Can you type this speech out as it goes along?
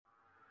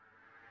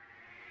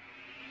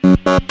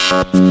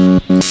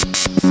Relevance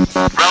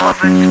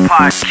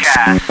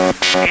Podcast.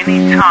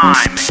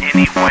 Anytime,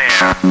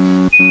 anywhere.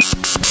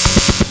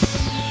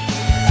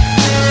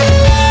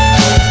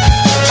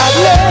 I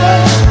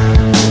live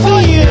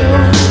for you.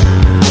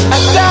 I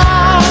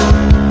die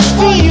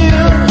for you.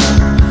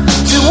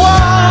 Do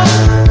what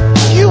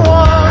you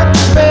want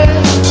me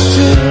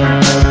to.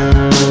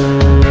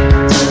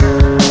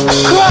 I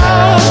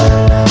cry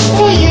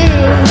for you.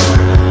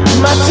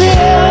 My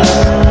tears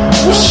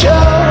will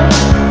show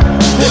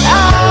that I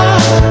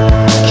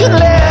can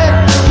let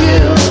you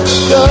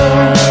go.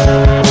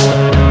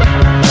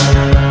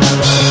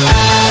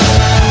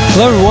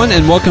 Hello, everyone,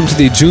 and welcome to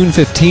the June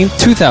 15th,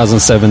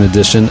 2007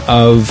 edition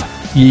of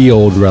Ye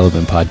Old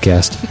Relevant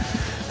Podcast.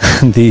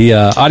 The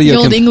audio... The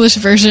old English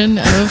version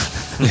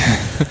of...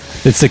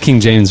 It's the King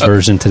James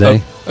version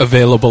today.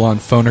 Available on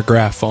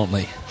phonograph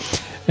only.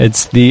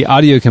 It's the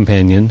audio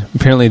companion,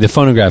 apparently the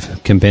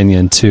phonograph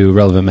companion to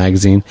Relevant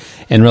Magazine,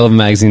 and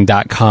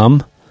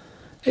relevantmagazine.com.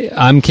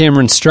 I'm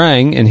Cameron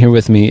Strang, and here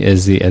with me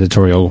is the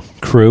editorial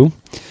crew.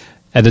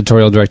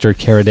 Editorial director,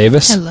 Kara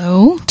Davis.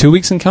 Hello. 2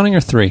 weeks and counting,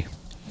 or 3?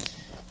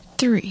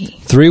 3.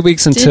 3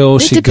 weeks until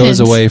It she depends.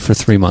 goes away for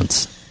 3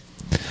 months.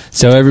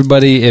 So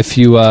everybody, if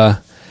you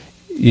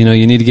you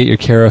need to get your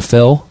Kara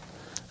fill,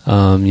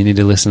 you need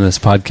to listen to this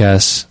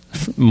podcast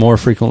more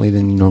frequently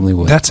than you normally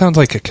would. That sounds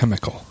like a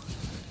chemical.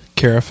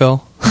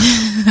 Carafill?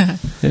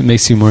 It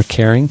makes you more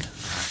caring.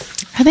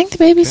 I think the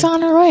baby's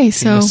on her way,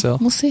 so Penicil.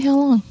 we'll see how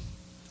long.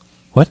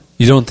 What?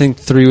 You don't think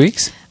 3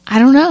 weeks? I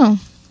don't know.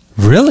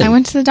 Really? I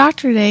went to the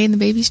doctor today, and the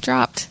baby's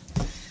dropped.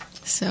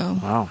 So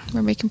Wow.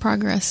 we're making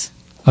progress.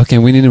 Okay,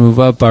 we need to move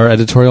up our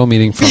editorial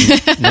meeting from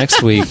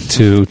next week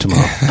to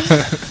tomorrow.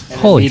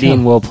 Holy meeting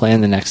cow. will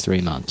plan the next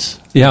 3 months.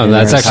 Yeah, In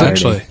that's their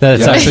actually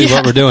entirety. actually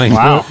what we're doing.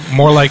 Wow.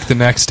 More like the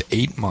next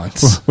 8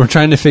 months. We're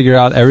trying to figure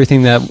out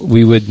everything that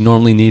we would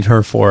normally need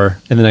her for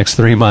in the next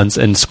 3 months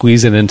and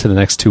squeeze it into the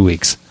next 2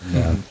 weeks.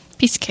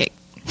 Piece of cake.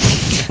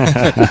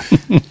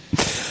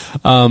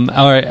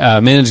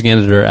 Our managing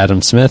editor,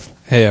 Adam Smith,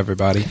 Hey,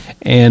 everybody.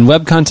 and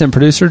web content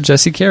producer,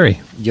 Jesse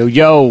Carey. Yo,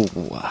 yo.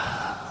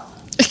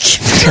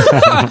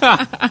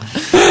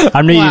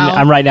 I'm reading. Wow.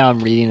 I'm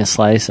reading a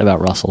slice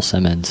about Russell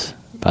Simmons.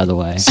 By the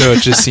way, So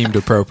it just seemed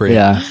appropriate.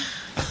 yeah,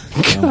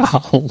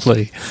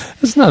 Golly.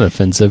 It's not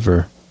offensive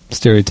or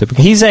stereotypical.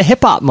 he's a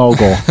hip hop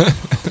mogul.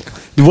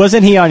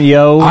 Wasn't he on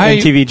Yo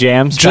MTV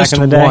Jams Just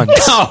back in the day?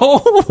 once.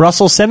 No.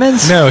 Russell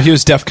Simmons? No, he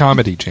was Def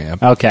Comedy Jam.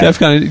 Okay.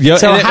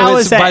 So how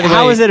is that? By the way,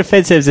 How is it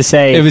offensive to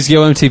say? It was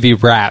Yo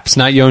MTV Raps,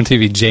 not Yo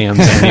MTV Jams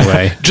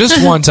anyway.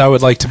 Just once I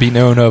would like to be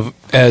known of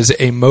as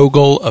a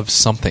mogul of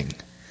something.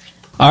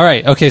 All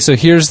right. Okay, so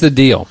here's the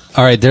deal.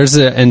 All right, there's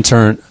an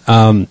intern.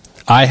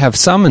 I have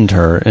summoned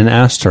her and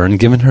asked her and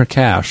given her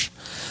cash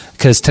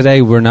because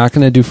today we're not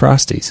going to do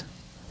Frosties.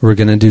 We're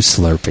going to do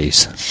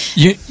Slurpees.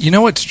 You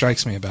know what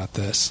strikes me about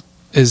this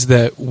is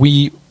that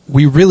we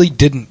really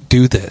didn't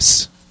do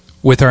this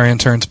with our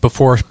interns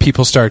before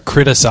people started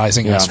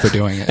criticizing us for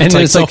doing it. And It's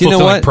like it's like, you know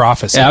self-fulfilling what?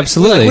 prophecy.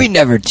 Absolutely. we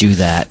never do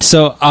that.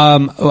 So,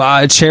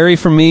 cherry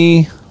for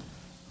me.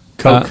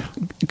 Coke.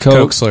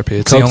 Coke Slurpee.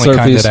 It's Coke the only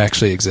kind Slurpees. that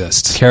actually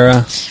exists.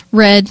 Kara,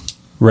 Red.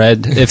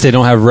 red. If they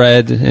don't have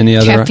red, any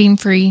other? Caffeine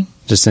free.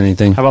 Just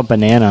anything. How about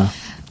banana?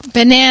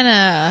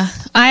 Banana.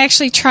 I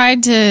actually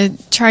tried to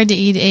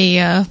eat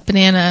a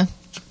banana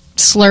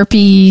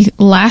Slurpee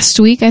last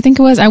week, I think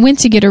it was. I went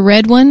to get a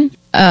red one,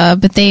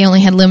 but they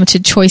only had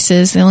limited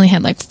choices. They only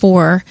had like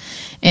 4,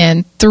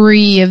 and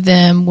 3 of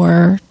them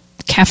were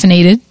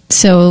caffeinated.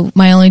 So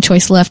my only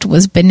choice left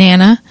was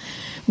banana,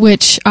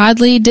 which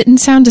oddly didn't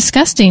sound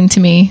disgusting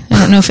to me. I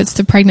don't know if it's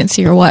the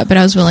pregnancy or what, but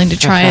I was willing to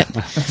try it.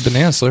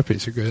 Banana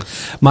Slurpees are good.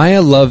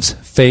 Maya loves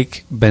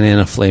fake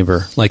banana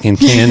flavor, like in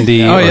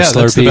candy Oh, or yeah, Slurpees.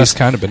 that's the best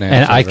kind of banana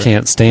And I flavor.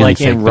 can't stand Like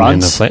fake in banana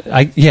Runts?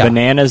 flavor. Yeah.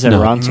 Bananas and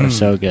No. runts are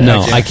so good.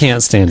 No, I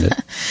can't stand it.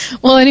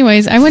 Well,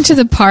 anyways, I went to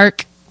the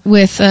park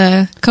with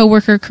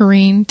coworker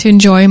Corrine to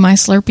enjoy my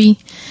Slurpee,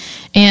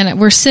 and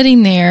we're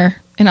sitting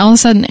there, and all of a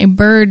sudden a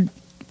bird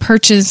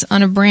perches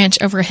on a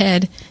branch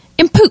overhead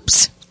and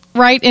poops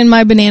right in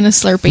my banana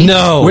Slurpee.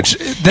 No. Which,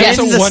 that's Yes.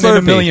 a It's a 1 in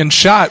a Slurpee. million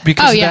shot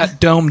because Oh, of yeah. that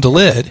domed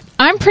lid.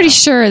 I'm pretty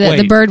sure that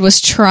the Wait. bird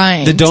was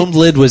trying. The domed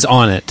lid was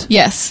on it.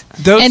 Yes.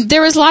 Those- And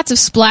there was lots of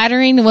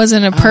splattering. It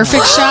wasn't a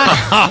perfect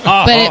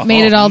shot, but it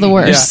made it all the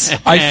worse. Yeah.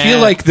 I feel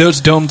like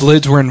those domed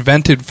lids were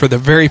invented for the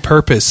very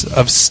purpose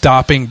of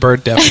stopping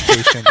bird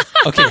defecation.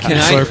 Okay,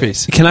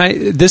 Slurpees. can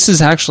I? This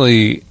is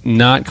actually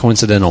not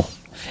coincidental.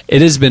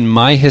 It has been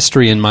my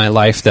history in my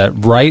life that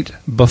right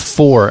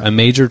before a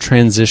major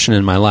transition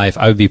in my life,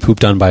 I would be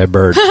pooped on by a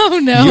bird. Oh,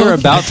 no. You're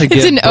about to It's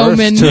give an birth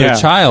omen. to Yeah. a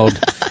child,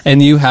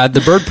 and you had the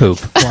bird poop.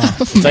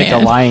 It's like the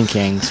Man. Lion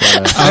King.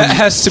 Sort of. That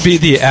has to be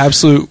the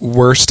absolute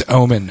worst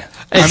omen.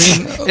 I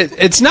mean,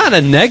 It's not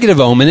a negative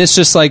omen. It's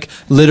just like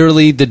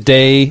literally the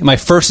day, my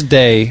first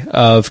day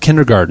of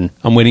kindergarten.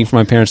 I'm waiting for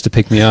my parents to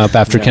pick me up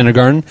after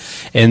kindergarten,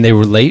 and they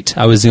were late.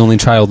 I was the only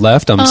child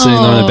left. I'm sitting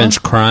there on a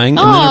bench crying,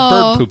 and then a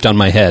bird Aw. pooped on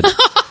my head.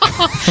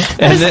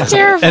 That's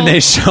terrible. And they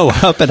show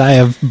up, and I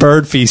have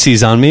bird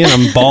feces on me, and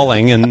I'm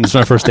bawling, and it's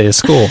my first day of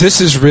school.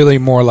 This is really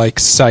more like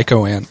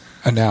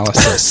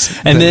psychoanalysis.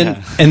 And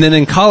then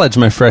in college,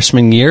 my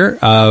freshman year,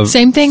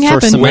 Same thing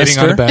first happened. Waiting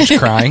on a bench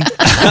crying.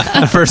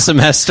 first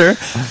semester,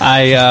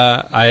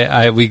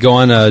 we go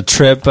on a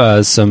trip.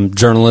 Some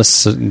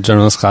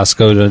journalist class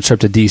go on a trip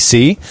to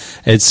DC.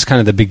 It's kind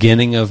of the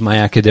beginning of my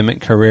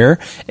academic career,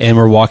 and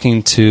we're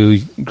walking to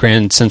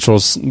Grand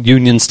Central's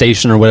Union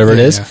Station or whatever it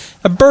is. Yeah.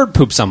 A bird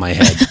poops on my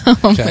head.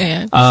 Oh,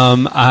 man.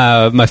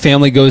 My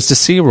family goes to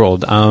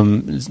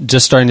SeaWorld.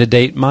 Just starting to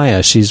date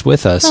Maya. She's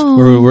with us.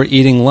 We're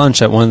eating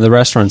lunch at one of the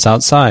restaurants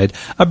outside.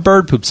 A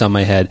bird poops on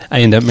my head.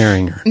 I end up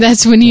marrying her.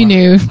 That's when you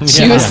knew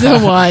she was the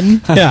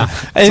one. Yeah.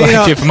 And, It's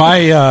like if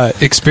my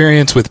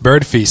experience with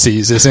bird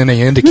feces is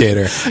any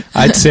indicator,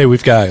 I'd say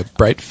we've got a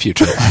bright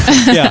future.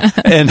 yeah.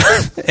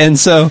 And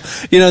so,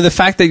 the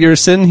fact that you're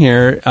sitting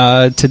here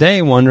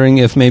today wondering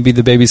if maybe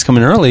the baby's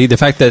coming early, the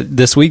fact that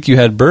this week you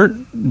had bird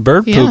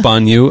poop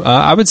on you,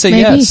 I would say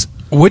Maybe. yes.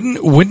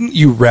 Wouldn't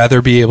you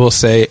rather be able to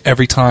say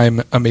every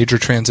time a major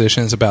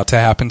transition is about to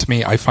happen to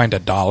me, I find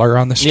 $1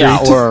 on the street?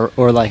 Yeah,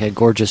 or like a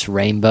gorgeous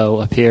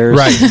rainbow appears.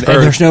 Right. And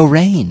there's no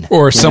rain.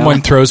 Or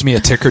someone throws me a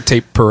ticker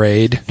tape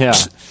parade. Yeah.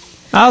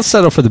 I'll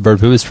settle for the bird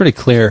poop. It's pretty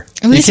clear.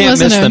 At least you it can't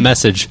wasn't miss a- the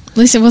message. At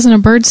least it wasn't a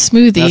bird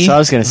smoothie. That's what I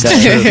was going to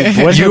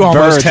say. What You with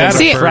almost birds had and a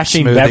bird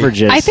refreshing smoothie.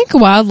 beverages. I think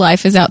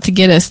wildlife is out to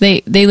get us.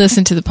 They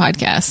listen to the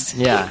podcast.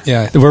 Yeah.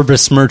 Yeah. We're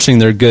besmirching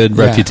their good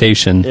Yeah.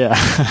 reputation,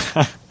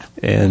 Yeah.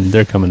 and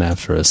they're coming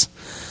after us.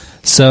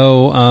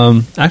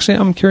 So, actually,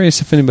 I'm curious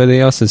if anybody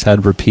else has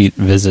had repeat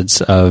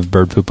visits of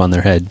bird poop on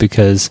their head,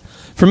 because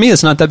for me,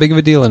 it's not that big of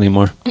a deal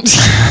anymore.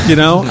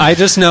 I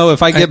just know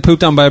if I get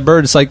pooped on by a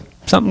bird, it's like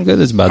something good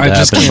is about to I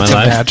just happen in can't my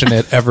life. imagine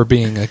it ever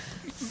being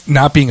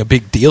not being a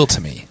big deal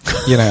to me.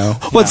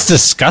 What's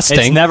disgusting?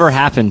 It's never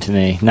happened to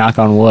me, knock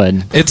on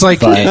wood. It's like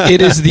But-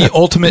 it is the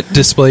ultimate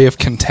display of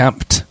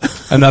contempt.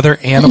 Another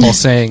animal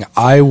saying,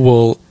 I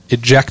will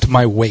eject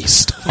my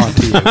waste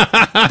onto you.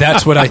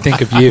 That's what I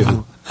think of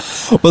you.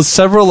 Well,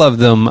 several of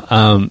them,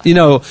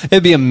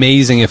 it'd be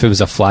amazing if it was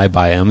a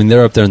flyby. I mean,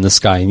 they're up there in the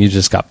sky and you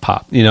just got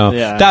popped.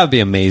 Yeah. That would be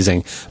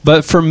amazing.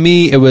 But for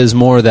me, it was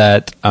more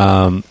that,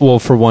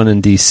 for one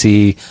in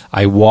D.C.,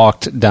 I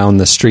walked down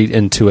the street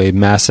into a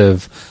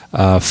massive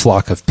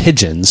flock of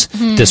pigeons,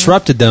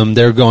 disrupted them.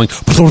 They're going,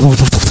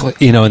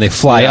 and they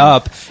fly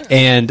up,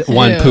 and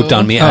one Ew. pooped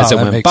on me as it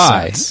that went makes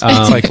by. sense.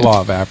 It's like law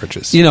of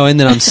averages. And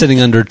then I'm sitting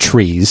under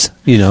trees,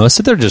 so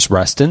they're just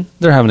resting.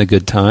 They're having a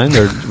good time.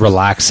 They're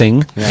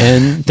relaxing,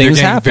 and They're things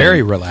getting happen.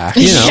 very relaxed.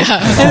 And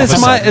All of a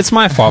sudden. it's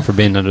my fault for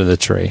being under the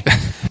tree.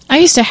 I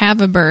used to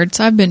have a bird,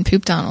 so I've been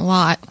pooped on a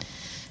lot.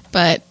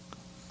 But,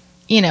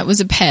 it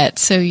was a pet,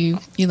 so you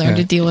learn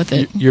to deal with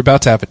it. You're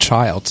about to have a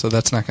child, so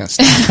that's not going to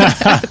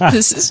stop.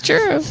 This is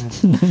true.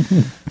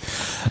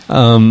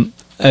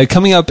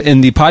 Coming up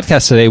in the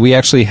podcast today, we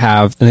actually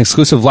have an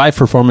exclusive live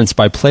performance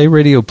by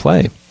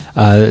PlayRadioPlay.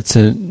 It's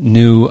a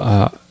new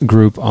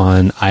group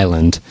on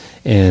Island.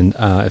 And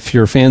if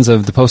you're fans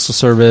of the Postal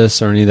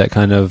Service or any of that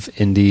kind of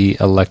indie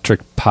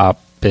electric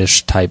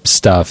pop-ish type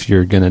stuff,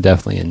 you're going to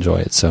definitely enjoy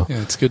it. So,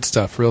 Yeah, it's good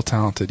stuff. Real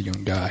talented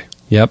young guy.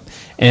 yep.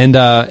 And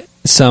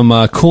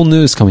some cool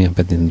news coming up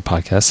at the end of the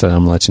podcast that I'm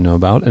going to let you know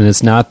about. And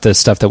it's not the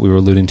stuff that we were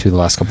alluding to the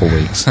last couple of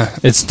weeks.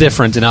 It's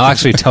different, and I'll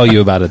actually tell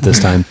you about it this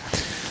time.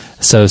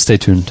 So stay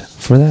tuned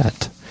for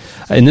that.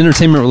 In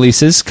entertainment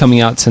releases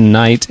coming out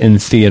tonight in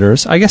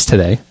theaters, I guess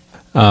today,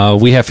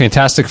 we have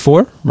Fantastic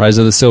Four, Rise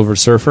of the Silver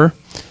Surfer,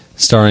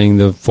 starring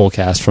the full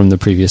cast from the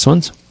previous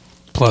ones.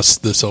 Plus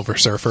the Silver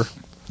Surfer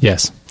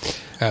Yes.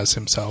 as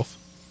himself.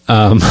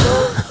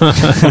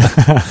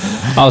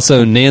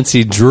 Also,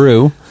 Nancy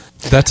Drew.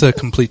 That's a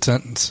complete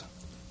sentence.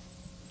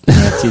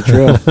 Nancy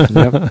Drew.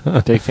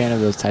 Yep. Big fan of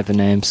those type of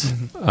names.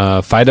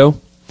 Fido,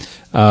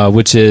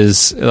 which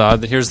is,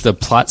 here's the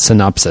plot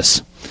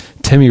synopsis.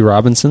 Timmy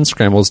Robinson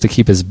scrambles to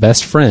keep his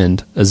best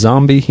friend, a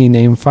zombie he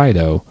named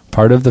Fido,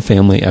 part of the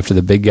family after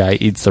the big guy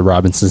eats the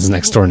Robinsons'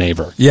 next door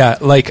neighbor. Yeah,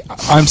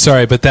 I'm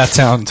sorry, but that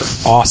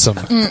sounds awesome.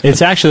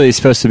 It's actually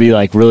supposed to be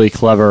like really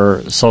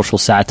clever social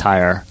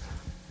satire.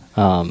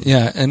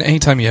 Yeah, and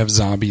anytime you have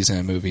zombies in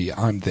a movie,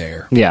 I'm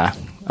there. Yeah.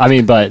 I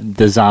mean, but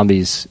the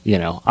zombies,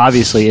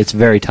 obviously it's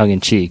very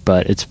tongue-in-cheek,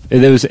 but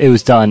it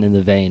was done in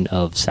the vein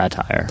of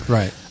satire.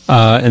 Right.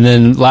 And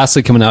then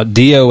lastly coming out,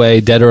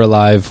 DOA, Dead or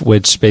Alive,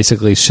 which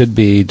basically should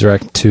be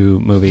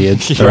direct-to-movie, or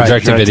Right,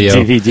 direct-to-video.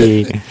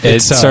 DVD.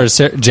 It stars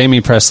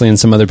Jamie Presley and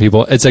some other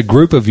people. It's a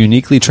group of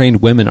uniquely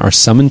trained women are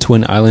summoned to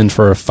an island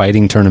for a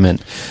fighting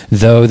tournament.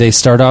 Though they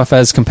start off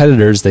as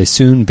competitors, they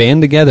soon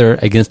band together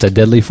against a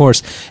deadly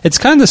force. It's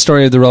kind of the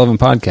story of the Relevant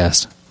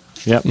podcast.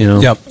 Yep.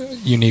 Yep.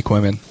 Unique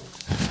women.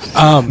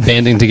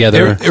 Banding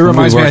together. It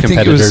reminds me. we were I think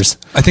competitors.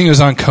 it was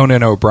on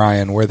Conan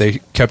O'Brien where they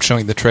kept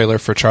showing the trailer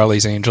for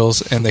Charlie's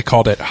Angels and they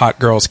called it "Hot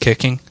Girls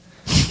Kicking."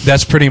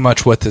 That's pretty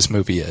much what this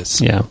movie is.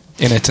 Yeah.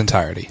 In its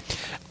entirety.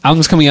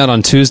 Album's coming out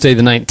on Tuesday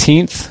the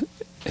 19th.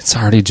 It's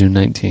already June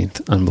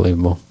 19th.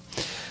 Unbelievable.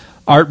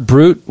 Art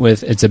Brut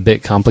with It's a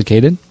Bit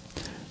Complicated.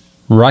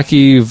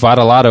 Rocky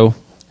Vadalato.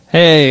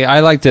 Hey, I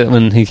liked it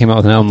when he came out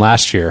with an album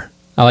last year.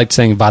 I liked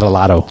saying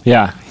Vadalato.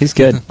 Yeah, he's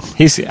good.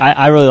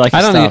 I really like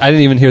his stuff. I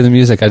didn't even hear the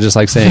music. I just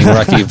like saying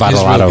Rocky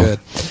Vadalato. Really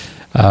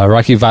good.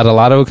 Rocky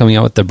Vadalato coming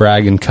out with The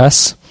Brag and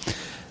Cuss.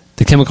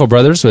 The Chemical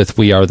Brothers with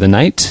We Are the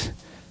Night.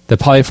 The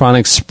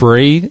Polyphonic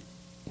Spree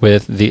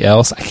with The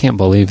Else. I can't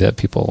believe that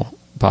people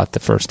bought the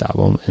first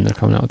album and they're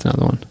coming out with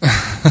another one.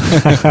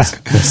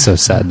 That's so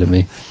sad to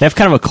me. They have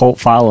kind of a cult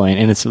following,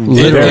 and it's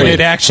Literally,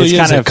 it actually is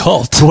kind a of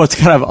cult. What's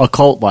kind of a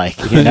cult like,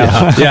 you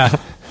know? Yeah.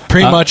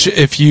 Pretty much,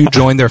 if you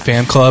join their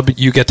fan club,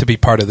 you get to be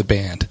part of the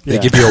band. They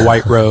give you a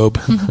white robe.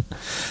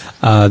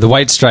 The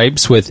White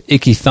Stripes with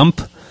Icky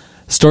Thump.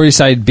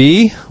 Storyside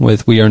B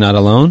with We Are Not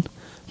Alone.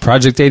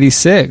 Project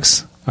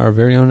 86, our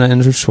very own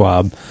Andrew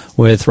Schwab,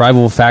 with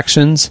Rival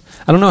Factions.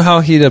 I don't know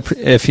how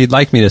if he'd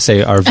like me to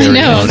say our very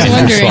own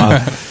Andrew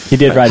Schwab. He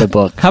did write a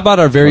book. How about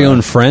our very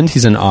own friend?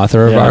 He's an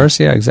author of ours.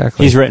 Yeah,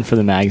 exactly. He's written for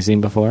the magazine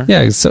before.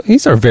 Yeah, so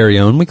he's our very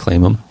own. We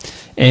claim him.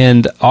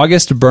 And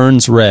August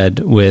Burns Red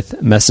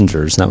with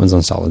Messengers. That one's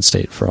on Solid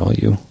State for all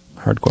you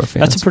hardcore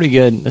fans. That's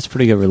a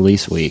pretty good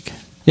release week.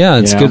 Yeah,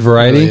 it's good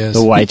variety. It really is.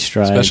 The White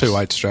Stripes. Especially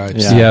White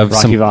Stripes. Yeah. You have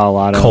Rocky some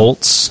Vadalato.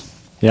 Colts.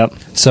 Yep.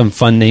 Some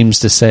fun names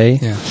to say.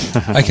 Yeah.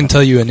 I can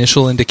tell you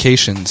initial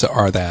indications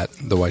are that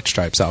the White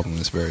Stripes album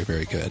is very,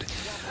 very good.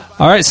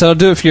 All right, so that'll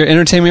do it for your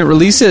entertainment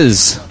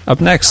releases. Up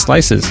next,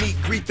 Slices.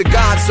 Greet the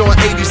gods on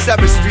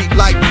 87th Street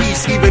like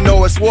peace, even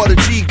though it's Water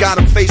G got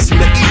them facing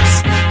the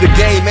east. The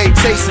game ain't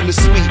tasting the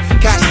sweet,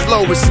 cash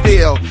flow is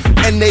still,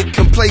 and they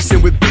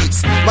complacent with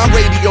beats. My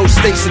radio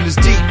station is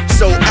deep,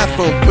 so F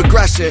 'em,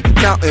 progression,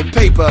 counting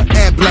paper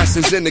and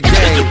blessings in the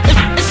game.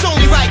 It's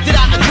only right that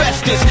I address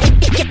this.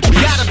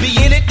 Gotta be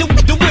in it to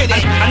win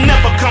it. I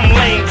never come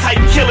lame, type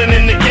killing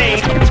in the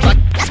game.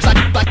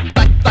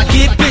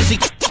 Get busy.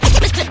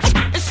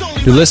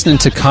 You're listening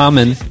to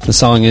Common. The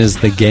song is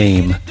The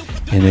Game,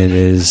 and it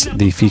is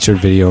the featured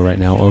video right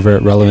now over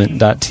at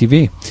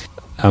relevant.tv.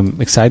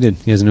 I'm excited.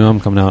 He has a new album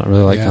coming out. I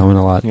really like Common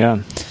a lot.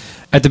 Yeah.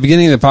 At the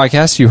beginning of the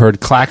podcast, you heard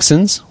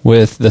Klaxons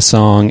with the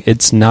song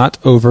It's Not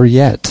Over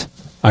Yet.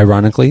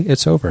 Ironically,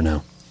 it's over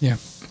now. Yeah.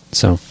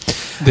 So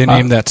They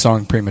named that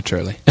song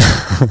prematurely.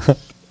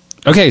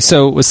 okay,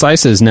 so with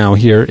Slices now,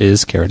 here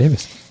is Kara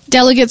Davis.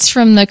 Delegates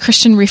from the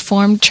Christian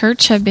Reformed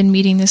Church have been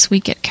meeting this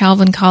week at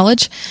Calvin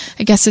College.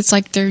 I guess it's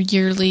like their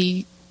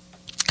yearly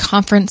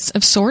conference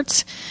of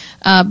sorts.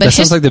 But That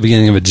sounds like the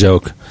beginning of a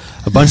joke.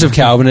 A bunch of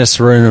Calvinists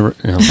were in a...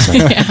 No, sorry.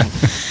 yeah.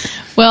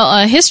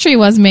 Well, history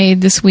was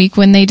made this week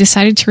when they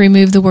decided to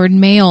remove the word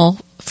male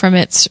from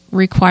its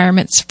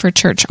requirements for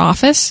church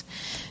office.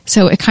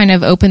 So it kind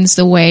of opens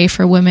the way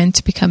for women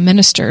to become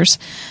ministers.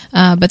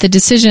 But the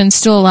decision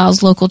still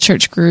allows local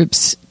church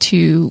groups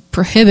to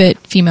prohibit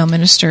female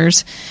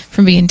ministers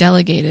from being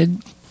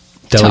delegated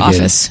to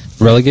office.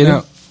 Relegated?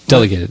 Now,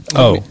 Delegated.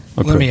 Let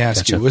me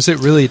ask Gotcha. you, was it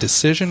really a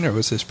decision or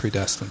was this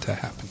predestined to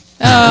happen?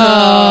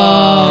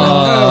 Oh,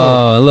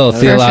 a little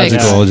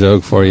theological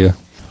joke for you.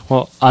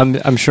 Well,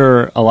 I'm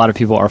sure a lot of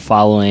people are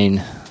following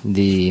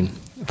the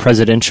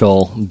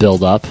presidential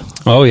build-up.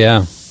 Oh,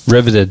 yeah.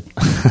 Riveted.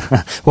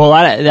 Well,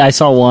 I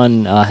saw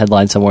one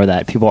headline somewhere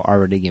that people are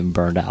already getting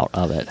burned out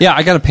of it. Yeah,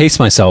 I got to pace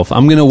myself.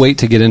 I'm going to wait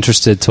to get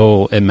interested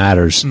till it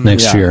matters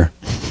next year.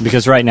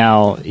 Because right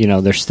now, they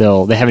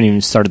haven't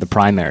even started the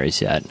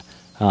primaries yet.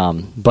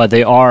 But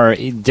they are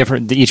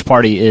different. Each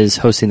party is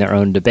hosting their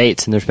own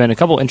debates, and there's been a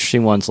couple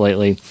interesting ones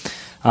lately.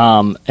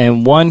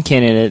 And one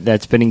candidate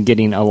that's been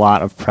getting a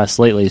lot of press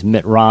lately is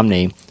Mitt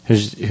Romney,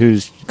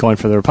 who's going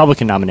for the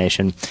Republican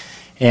nomination.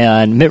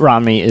 And Mitt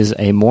Romney is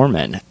a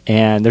Mormon.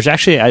 And there's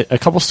actually a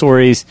couple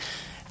stories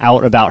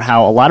out about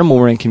how a lot of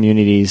Mormon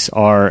communities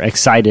are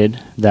excited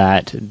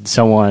that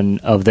someone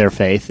of their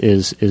faith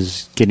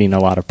is getting a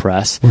lot of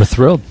press. We're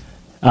thrilled.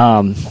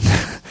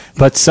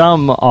 But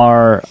some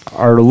are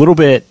a little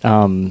bit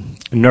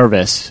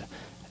nervous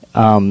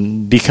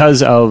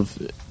because of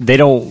they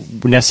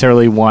don't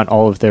necessarily want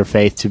all of their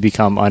faith to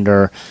become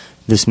under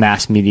this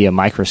mass media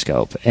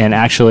microscope. And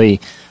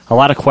actually, a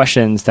lot of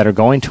questions that are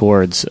going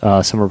towards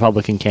some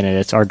Republican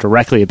candidates are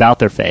directly about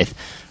their faith.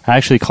 I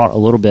actually caught a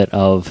little bit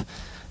of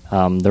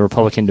the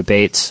Republican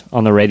debates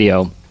on the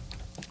radio,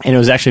 and it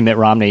was actually Mitt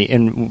Romney,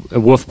 and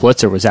Wolf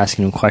Blitzer was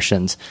asking him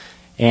questions.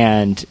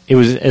 And it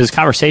was a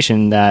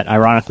conversation that,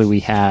 ironically, we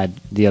had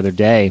the other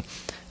day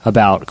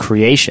about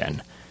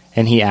creation.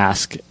 And he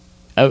asked,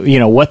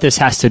 what this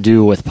has to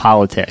do with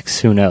politics,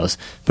 who knows?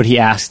 But he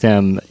asked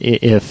him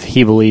if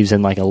he believes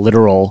in like a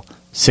literal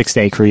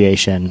 6-day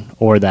creation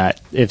or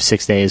that if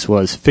 6 days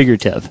was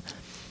figurative.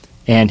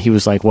 And he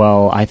was like,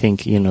 well, I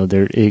think,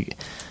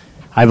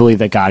 I believe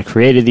that God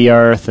created the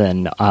earth,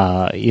 and,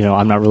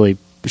 I'm not really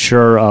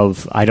sure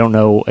I don't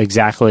know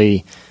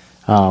exactly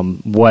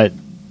what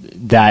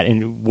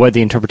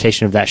the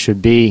interpretation of that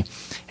should be.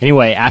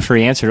 Anyway, after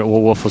he answered it,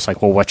 Wolf was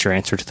like, well, what's your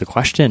answer to the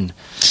question?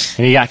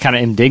 And he got kind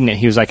of indignant.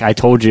 He was like, I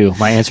told you,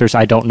 my answer is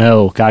I don't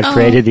know. God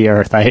created the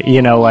earth.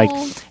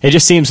 It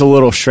just seems a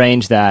little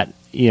strange that,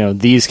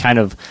 these kind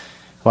of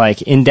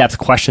like in-depth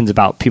questions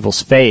about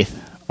people's faith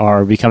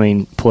are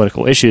becoming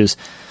political issues.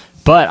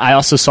 But I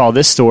also saw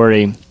this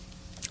story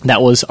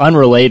that was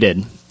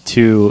unrelated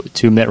to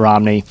Mitt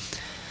Romney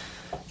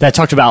that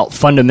talked about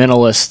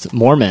fundamentalist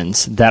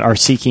Mormons that are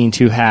seeking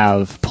to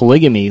have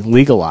polygamy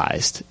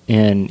legalized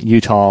in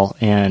Utah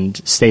and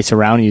states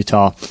around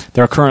Utah.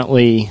 There are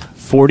currently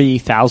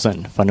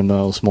 40,000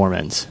 fundamentalist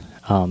Mormons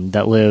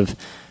that live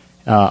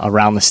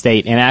around the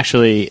state. And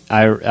actually,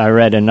 I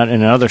read in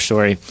another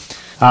story,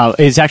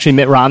 it's actually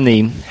Mitt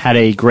Romney had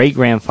a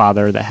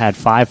great-grandfather that had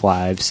 5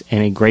 wives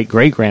and a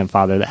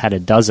great-great-grandfather that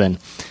had 12.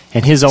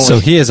 And his only, So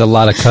he has a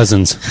lot of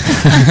cousins.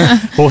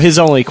 well, his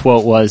only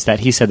quote was that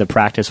he said the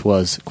practice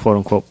was,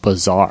 quote-unquote,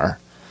 bizarre.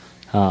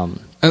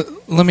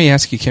 Let me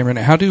ask you, Cameron,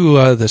 how do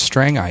the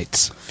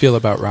Strangites feel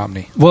about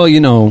Romney? Well,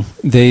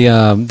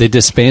 they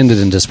disbanded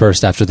and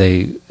dispersed after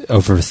they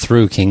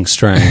overthrew King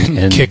Strang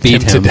and Kicked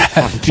beat him to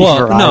death. Well,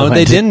 Beaver no, Island.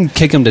 they didn't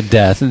kick him to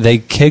death. They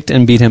kicked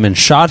and beat him and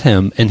shot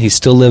him, and he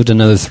still lived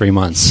another 3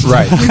 months.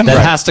 Right. That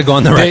has to go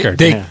on the They, record.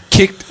 they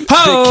kicked.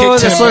 Oh, they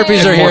the kicked him Slurpees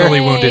and are here.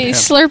 mortally wounded him.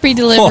 Slurpee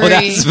delivery. Oh,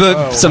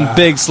 that's some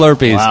big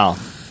Slurpees. Wow.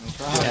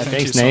 Yeah,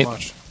 thanks,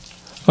 Nate.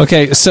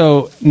 Okay,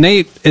 so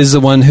Nate is the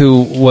one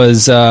who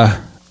was,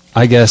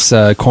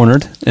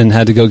 cornered and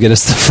had to go get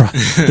us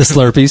the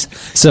Slurpees.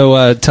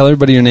 So tell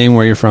everybody your name,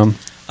 where you're from.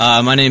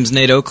 My name's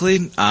Nate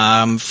Oakley.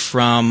 I'm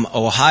from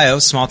Ohio,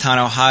 small town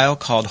Ohio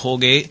called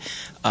Holgate.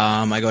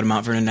 I go to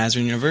Mount Vernon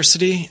Nazarene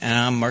University, and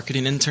I'm a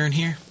marketing intern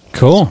here.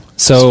 Cool.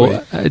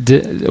 So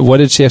what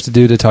did she have to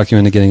do to talk you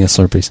into getting us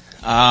Slurpees?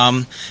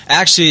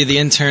 Actually, the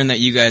intern that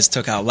you guys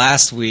took out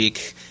last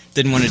week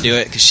didn't want to do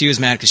it because she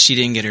was mad because she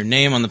didn't get her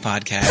name on the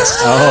podcast.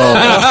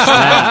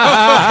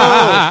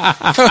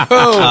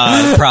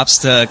 Props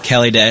to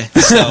Kelly Day.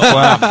 So,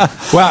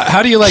 Wow,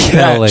 how do you like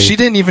Kelly. that? She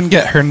didn't even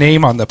get her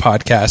name on the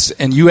podcast,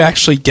 and you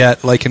actually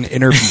get like an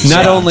interview.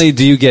 Not slot. only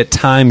do you get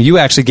time, you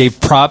actually gave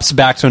props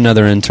back to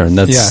another intern.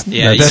 That's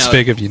yeah, that's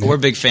big of you, Nate. We're a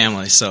big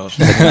family, so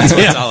that's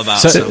what it's all about.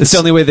 So it's the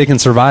only way they can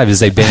survive is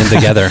they band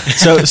together.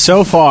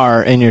 So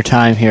far in your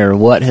time here,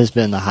 what has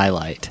been the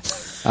highlight?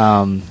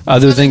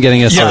 Other than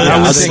getting us Yeah, I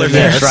was Slurpees. thinking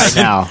Yes, this.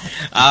 right now.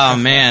 Oh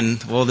man,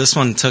 well this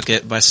one took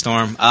it by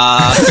storm.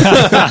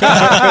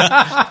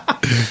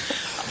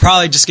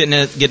 Probably just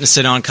getting to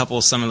sit on a couple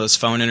of some of those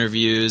phone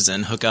interviews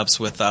and hookups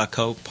with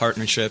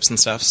co-partnerships and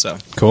stuff. So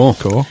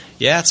Cool.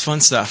 yeah, it's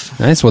fun stuff.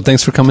 Nice. Well,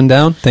 thanks for coming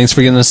down. Thanks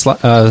for getting us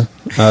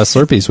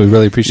Slurpees. We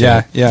really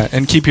appreciate Yeah,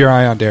 and keep your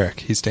eye on Derek.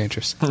 He's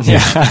dangerous. Yeah.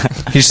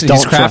 it. He's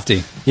Don't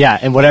crafty. Yeah,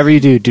 and whatever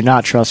you do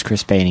not trust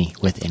Chris Bainey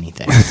with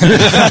anything.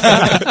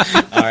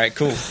 All right,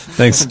 cool.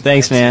 Thanks.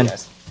 Thanks, man.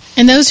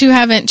 And those who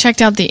haven't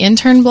checked out the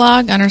intern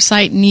blog on our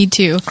site need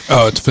to.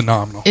 Oh, it's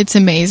phenomenal. It's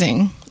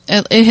amazing.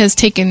 It has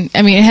taken,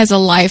 it has a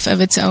life of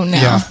its own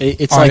now. Yeah.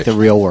 It's like the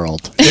real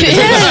world.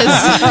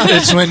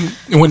 It's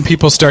when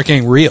people start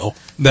getting real.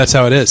 That's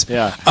how it is.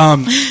 Yeah.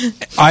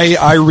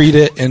 I read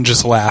it and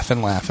just laugh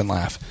and laugh and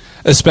laugh.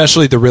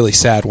 Especially the really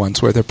sad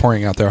ones where they're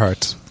pouring out their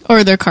hearts.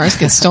 Or their cars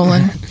get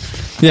stolen.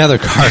 Yeah, their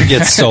car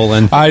gets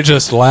stolen. I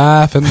just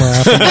laugh and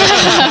laugh. And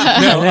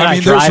laugh. No, I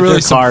mean, there's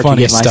really some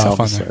funny stuff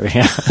on there.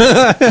 Yeah.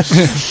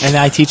 And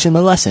I teach them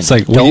a lesson. It's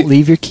like, don't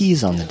leave your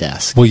keys on the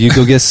desk. Will you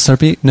go get a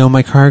Slurpee? No,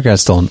 my car got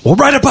stolen. Well,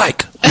 ride a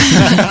bike.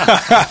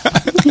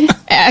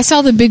 I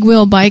saw the big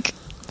wheel bike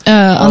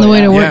on the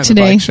way to work Yeah, the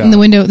today bike shop. in the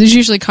window. There's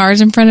usually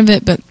cars in front of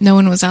it, but no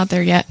one was out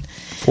there yet.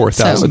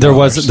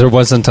 $4,000. There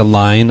wasn't a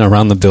line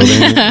around the building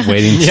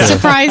waiting to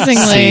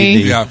Surprisingly.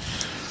 see the- Yeah,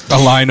 a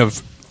line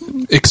of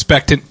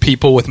expectant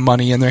people with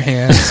money in their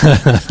hands.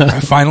 I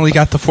finally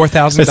got the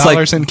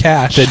 $4,000 in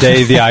cash. the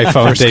day the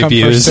iPhone First come,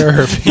 debuts.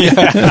 first serve.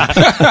 Yeah.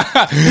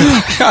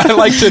 I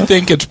like to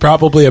think it's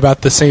probably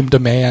about the same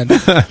demand.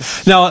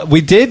 Now,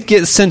 we did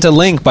get sent a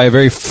link by a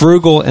very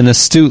frugal and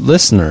astute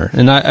listener,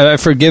 and I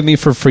forgive me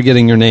for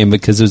forgetting your name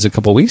because it was a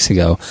couple weeks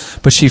ago,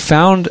 but she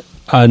found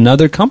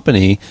another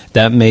company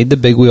that made the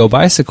big wheel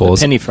bicycles.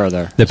 Penny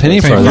further. The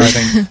penny Penny farther.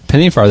 farthing.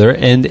 Penny farther,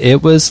 and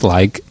it was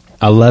like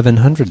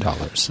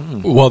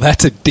 $1,100. Well,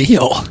 that's a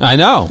deal. I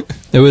know.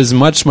 It was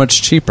much,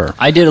 much cheaper.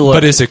 I did a little.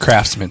 But is it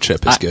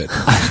craftsmanship is good.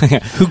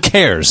 Who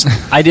cares?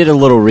 I did a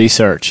little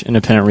research,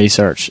 independent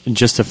research,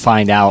 just to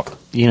find out,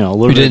 a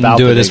little You bit about didn't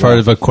do the it as big part wheel.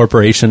 of a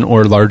corporation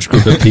or large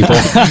group of people.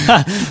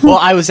 Well,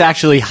 I was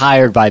actually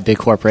hired by a big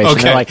corporation.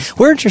 Okay. They're like,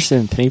 we're interested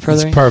in penny It's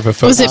furthering. part of a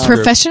Was it focus group.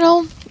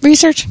 professional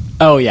research?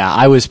 Oh, yeah.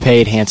 I was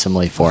paid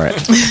handsomely for it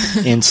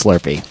in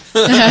Slurpee.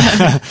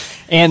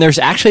 And there's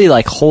actually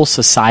like whole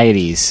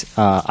societies.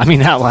 I'm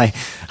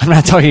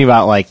not talking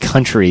about like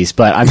countries,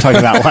 but I'm talking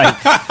about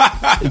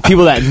like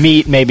people that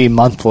meet maybe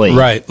monthly.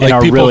 Right, and like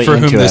are people really for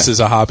whom into this it. is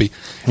a hobby.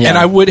 Yeah. And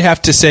I would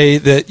have to say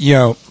that,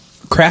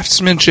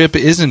 craftsmanship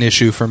is an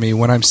issue for me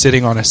when I'm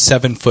sitting on a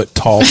 7-foot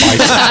tall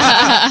bicycle.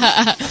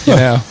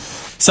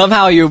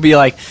 Somehow you'll be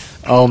like,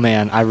 oh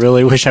man, I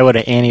really wish I would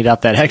have anteed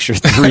up that extra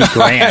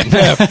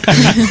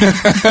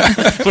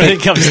 $3,000 when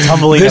it comes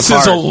tumbling This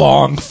apart. is a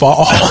long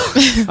fall.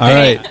 All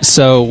right.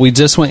 So we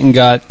just went and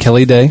got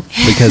Kelly Day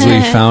because we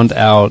found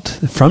out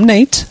from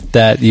Nate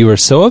that you were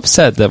so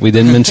upset that we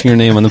didn't mention your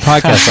name on the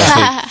podcast last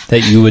week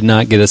that you would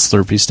not get us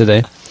Slurpees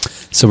today.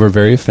 so we're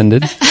very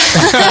offended.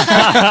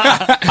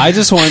 I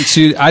just want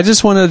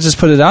to just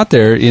put it out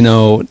there. You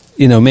know,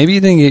 maybe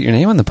you didn't get your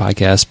name on the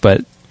podcast,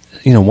 but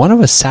one of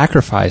us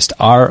sacrificed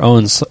our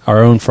own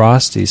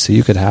Frosty so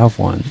you could have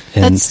one.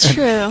 And, That's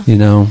true. and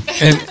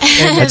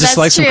I just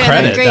like some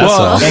credit. That's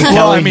all. And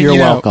Kelly, you're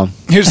welcome.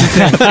 Here's the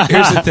thing.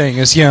 Here's the thing: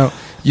 is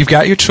you've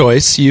got your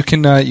choice. You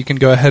can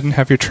go ahead and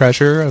have your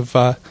treasure of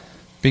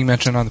being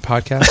mentioned on the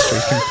podcast, or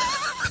you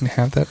can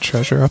have that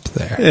treasure up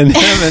there. In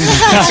heaven.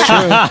 That's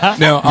true.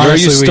 No, honestly, where are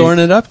you storing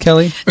it up,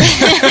 Kelly?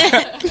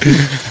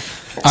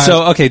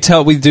 So okay,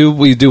 we do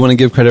want to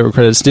give credit where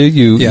credit's due.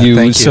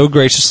 You so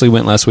graciously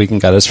went last week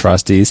and got us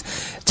Frosties.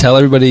 Tell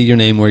everybody your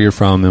name, where you're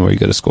from, and where you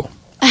go to school.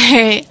 All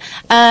right.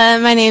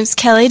 My name's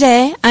Kelly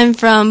Day. I'm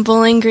from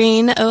Bowling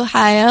Green,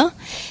 Ohio,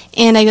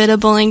 and I go to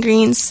Bowling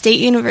Green State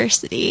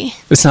University.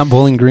 It's not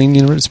Bowling Green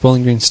University. It's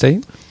Bowling Green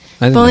State.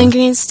 Bowling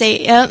Green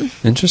State. Yep.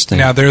 Interesting.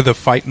 Now they're the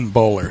fighting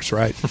bowlers,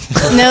 right?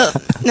 Nope.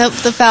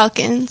 The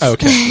Falcons.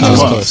 Okay,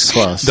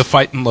 close. The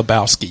fighting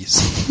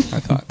Lebowskis. I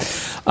thought.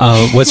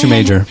 What's your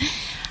major?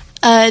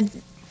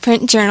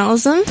 Print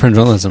journalism. Print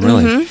journalism,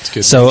 really. Mm-hmm.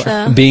 Good.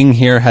 So being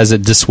here, has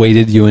it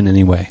dissuaded you in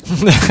any way?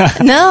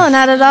 No,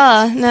 not at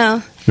all.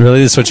 No. Really,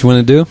 this is what you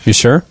want to do? You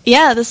sure?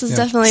 Yeah, this is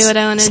definitely what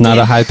I want to do. It's not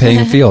a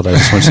high-paying field. I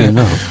just want you to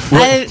know.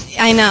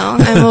 I know.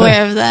 I'm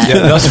aware of that.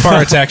 Yeah, thus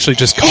far it's actually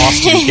just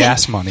costing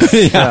gas money.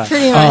 Yeah.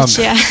 Pretty much,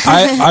 yeah.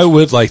 I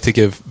would like to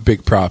give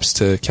big props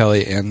to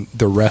Kelly and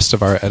the rest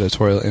of our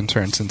editorial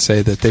interns and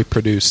say that they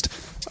produced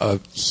a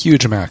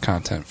huge amount of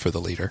content for the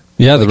Leader.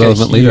 Yeah, the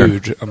Relevant Leader.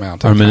 Huge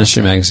amount of our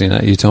ministry content.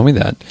 magazine. You told me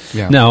that.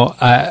 Yeah. Now,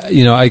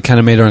 I kind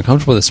of made her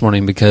uncomfortable this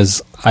morning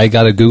because I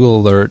got a Google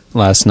alert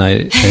last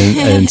night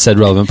and said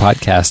Relevant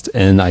Podcast,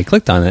 and I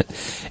clicked on it,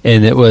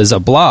 and it was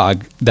a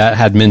blog that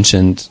had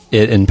mentioned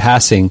it in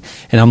passing,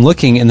 and I'm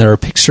looking, and there are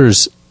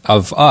pictures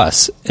of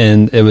us,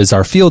 and it was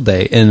our field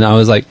day, and I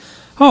was like,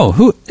 oh,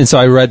 who? And so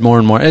I read more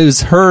and more. It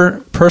was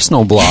her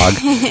personal blog,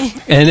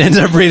 and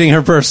ended up reading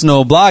her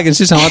personal blog, and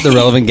she's talking about the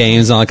relevant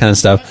games and all that kind of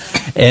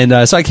stuff. And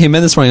so I came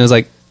in this morning, I was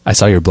like, I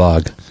saw your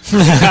blog.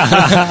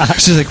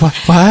 She's like, what?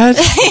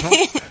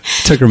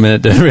 Took her a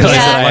minute to realize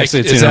that I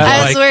actually tuned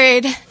I was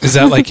worried. Is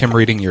that like him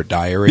reading your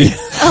diary?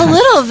 A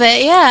little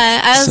bit,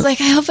 yeah. I was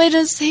like, I hope I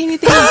don't say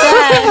anything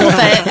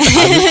bad. But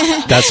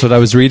that's what I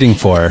was reading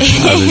for. I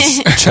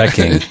was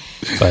checking.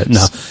 But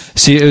no,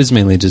 it was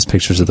mainly just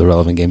pictures of the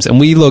relevant games, and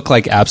we look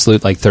like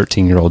absolute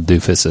 13-year-old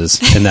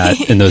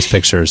doofuses in those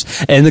pictures.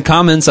 And the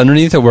comments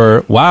underneath it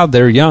were, "Wow,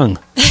 they're young,"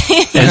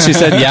 and she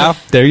said, "Yeah,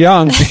 they're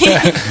young,"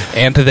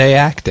 and they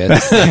acted.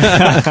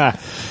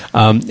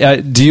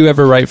 Do you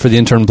ever write for the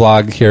intern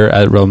blog here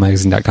at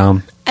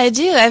relevantmagazine.com? I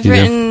do. I've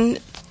written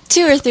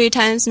 2 or 3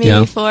 times maybe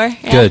before.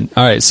 Yeah. Good.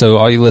 All right. So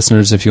all you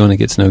listeners, if you want to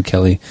get to know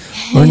Kelly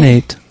or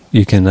Nate,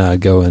 you can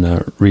go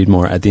and read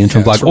more at the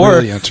intern blog,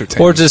 really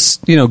or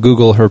just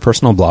Google her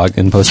personal blog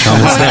and post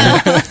comments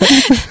there.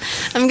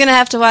 I'm gonna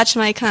have to watch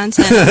my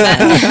content.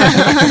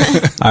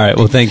 All right.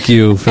 Well, thank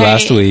you for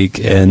last week,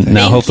 and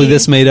now Thank hopefully you.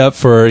 this made up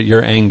for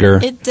your anger.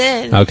 It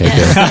did. Okay.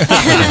 Good.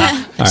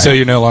 All So right.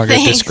 you're no longer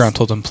Thanks. a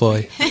disgruntled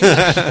employee.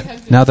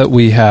 Now that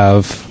we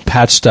have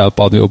patched up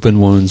all the open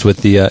wounds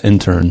with the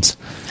interns,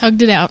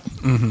 Hugged it out.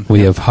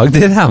 we have hugged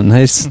it out.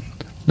 Nice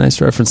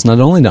reference not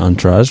only to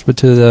Entourage but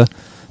to the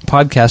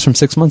podcast from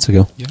 6 months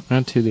ago.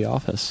 And to The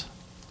Office.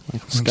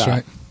 That's Scott.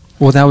 right.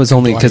 Well, that was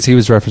only because he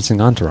was referencing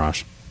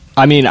Entourage.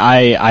 I mean,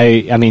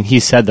 I mean, he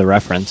said the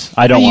reference.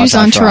 I don't I watch use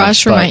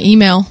Entourage for but- my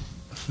email.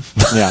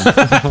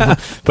 Yeah,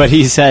 but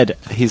he's like,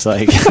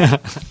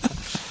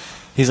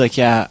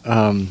 yeah.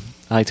 I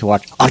like to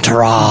watch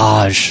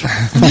Entourage.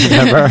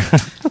 Remember?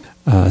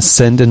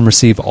 Send and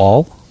receive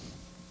all.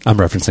 I'm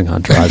referencing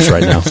Entourage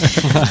right now.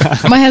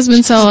 My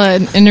husband saw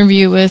an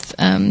interview with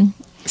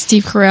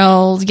Steve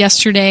Carell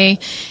yesterday,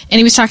 and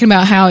he was talking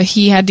about how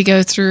he had to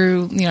go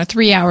through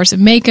 3 hours of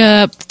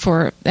makeup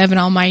for Evan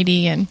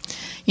Almighty, and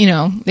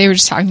they were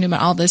just talking to him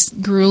about all this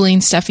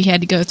grueling stuff he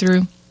had to go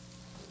through.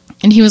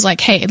 And he was like,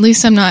 hey, at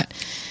least I'm not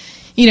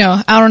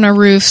out on a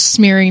roof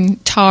smearing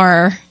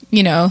tar.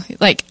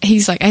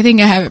 He's like, I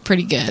think I have it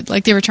pretty good.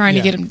 Like, they were trying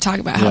to get him to talk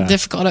about how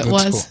difficult it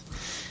was. Cool.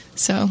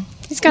 So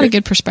he's got a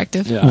good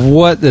perspective. Yeah.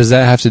 What does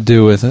that have to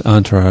do with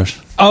Entourage?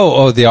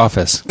 Oh, The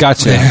Office.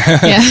 Gotcha.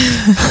 Yeah.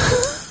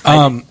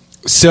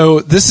 So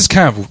this is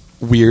kind of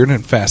weird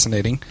and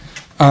fascinating.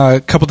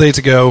 A couple days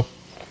ago,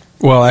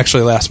 well,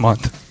 actually last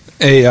month,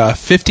 a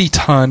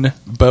 50-ton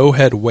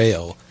bowhead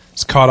whale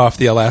was caught off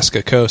the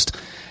Alaska coast,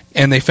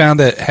 and they found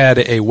that it had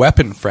a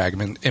weapon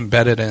fragment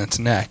embedded in its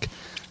neck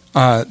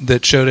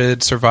that showed it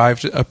had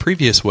survived a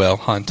previous whale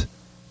hunt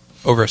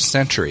over a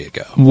century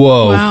ago.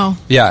 Whoa. Wow.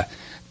 Yeah.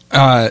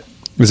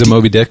 Was it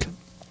Moby Dick?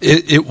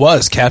 It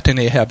was. Captain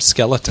Ahab's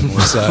skeleton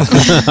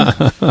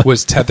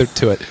was tethered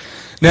to it.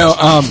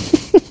 Now,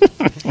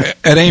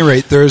 at any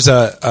rate, there's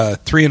a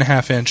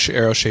 3.5-inch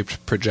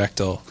arrow-shaped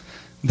projectile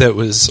that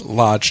was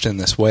lodged in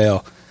this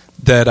whale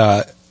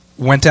that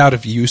went out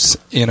of use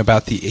in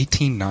about the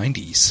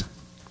 1890s.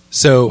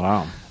 So,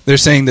 Wow. They're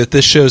saying that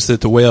this shows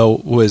that the whale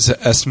was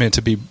estimated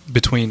to be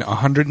between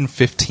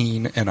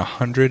 115 and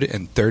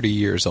 130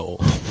 years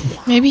old.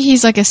 Maybe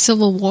he's like a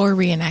Civil War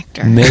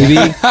reenactor.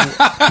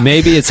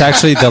 Maybe it's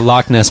actually the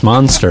Loch Ness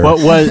Monster.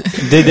 What was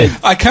did it?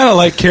 I kind of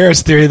like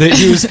Kara's theory that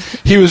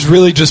he was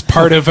really just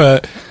part of an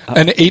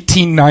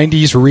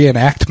 1890s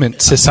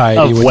reenactment society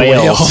Of with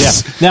whales.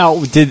 whales. Yeah. Now,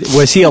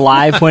 was he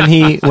alive when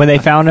they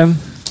found him?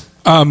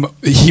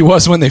 He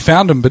was when they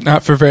found him, but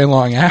not for very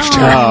long after.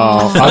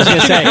 Oh, I was going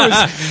to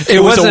say It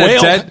was a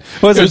whale.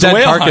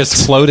 Dead carcass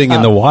hunt. floating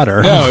in the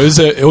water. No,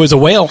 it was a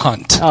whale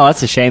hunt. Oh,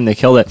 that's a shame they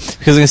killed it.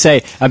 Because I was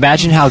going to say,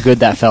 imagine how good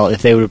that felt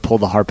if they would have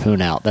pulled the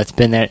harpoon out. That's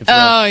been there for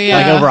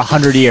like over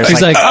 100 years.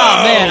 He's like, oh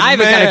man, I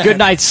haven't got a good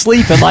night's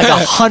sleep in like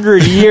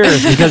 100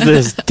 years because of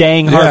this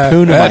dang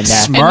harpoon in my neck.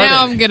 that's And smart.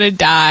 now I'm gonna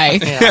die.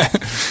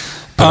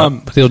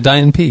 but he'll die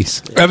in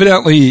peace.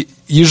 Evidently,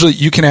 usually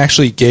you can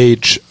actually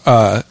gauge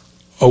a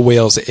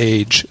whale's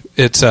age.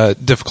 It's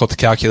difficult to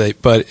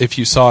calculate, but if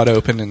you saw it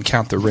open and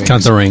count the rings.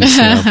 Count the rings.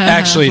 Yeah.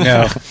 Actually,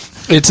 no.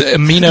 It's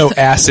amino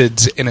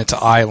acids in its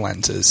eye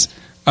lenses.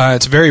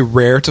 It's very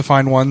rare to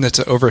find one that's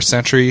over a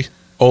century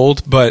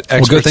old, but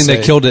experts Well, good thing say,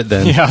 they killed it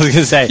then. Yeah, I was going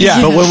to say.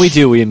 Yeah. But when we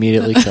do, we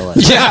immediately kill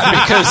it. Yeah,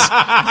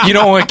 because you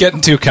don't want getting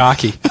too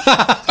cocky.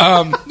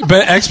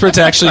 But experts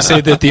actually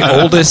say that the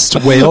oldest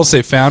whales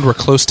they found were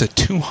close to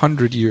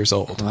 200 years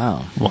old.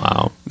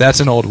 Wow. That's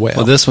an old whale.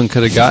 Well, this one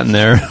could have gotten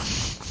there.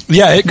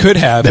 Yeah, it could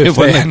have if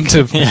they hadn't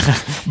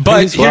have.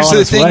 But He's well here's on the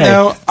his thing, way.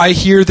 though. I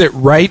hear that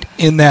right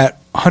in that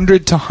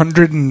 100 to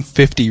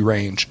 150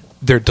 range,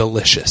 they're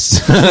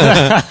delicious.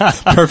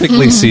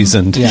 Perfectly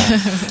seasoned. Yeah.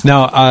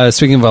 Now,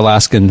 speaking of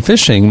Alaskan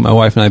fishing, my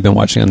wife and I have been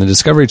watching on the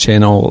Discovery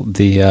Channel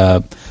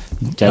the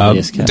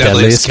Deadliest Catch.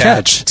 Deadliest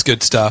Catch. It's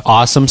good stuff.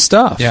 Awesome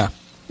stuff.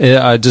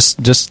 Yeah.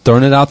 Just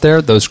throwing it out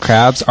there. Those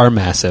crabs are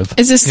massive.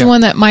 Is this the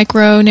one that Mike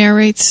Rowe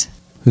narrates?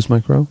 Who's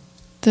Mike Rowe?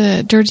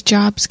 The Dirty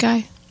Jobs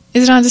guy?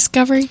 Is it on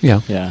Discovery?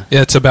 Yeah. Yeah.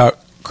 Yeah, it's about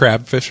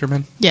crab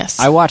fishermen. Yes.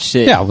 I watched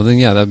it. Yeah, well then,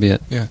 yeah, that'd be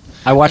it. Yeah.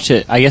 I watched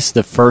it, I guess,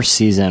 the first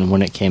season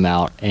when it came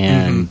out,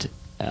 and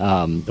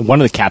one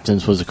of the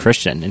captains was a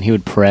Christian, and he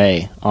would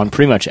pray on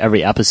pretty much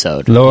every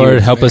episode. Lord,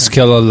 help us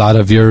kill a lot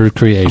of your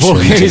creation. Well,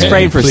 he's today.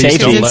 praying for Please safety.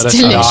 don't It's let us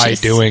delicious.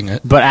 die doing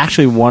it. But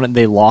actually,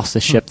 they lost the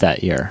ship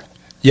that year.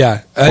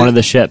 Yeah. One of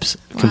the ships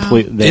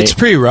completely. It's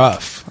pretty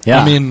rough.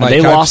 Yeah. I mean, like, They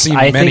I've lost, seen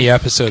I many think-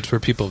 episodes where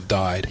people have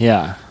died.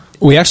 Yeah.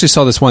 We actually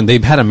saw this one. They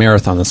had a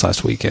marathon this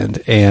last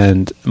weekend,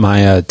 and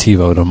Maya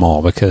TiVo'd them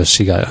all because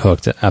she got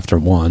hooked after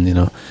one,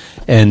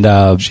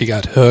 And She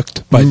got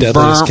hooked by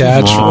Deadliest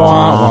Catch.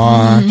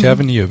 Wah, wah.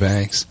 Kevin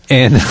Eubanks.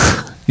 and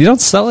you don't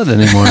sell it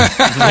anymore.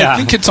 I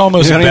think it's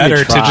almost You don't even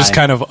better to try. just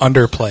kind of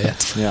underplay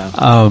it.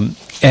 Yeah.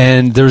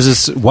 And there's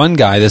this one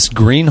guy, this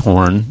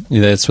greenhorn.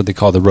 That's what they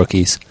call the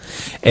rookies,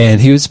 and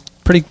he was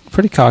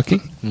pretty cocky.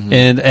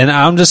 And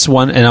I'm just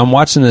I'm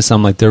watching this.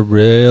 I'm like, they're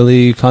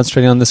really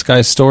concentrating on this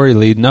guy's story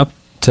leading up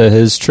to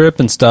his trip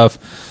and stuff.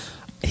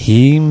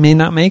 He may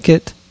not make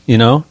it.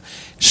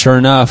 Sure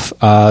enough,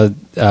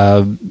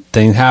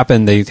 thing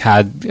happened. They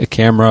had a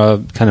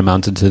camera kind of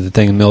mounted to the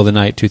thing in the middle of the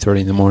night,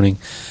 2:30 in the morning.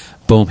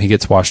 Boom, he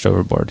gets washed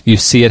overboard. You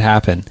see it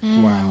happen.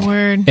 Wow.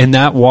 Word. In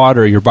that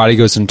water, your body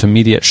goes into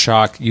immediate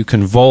shock. You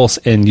convulse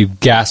and you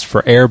gasp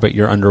for air, but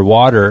you're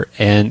underwater,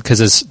 and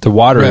because the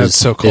water Yeah, is it's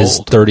so cold. is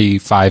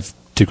 35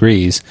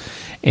 degrees,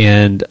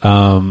 and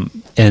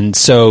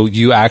so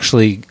you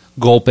actually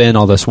gulp in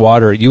all this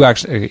water. You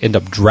actually end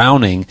up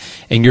drowning,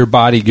 and your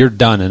body, you're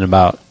done in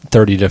about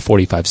 30 to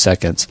 45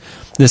 seconds.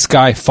 This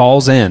guy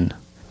falls in.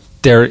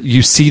 There,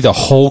 you see the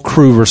whole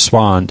crew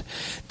respond.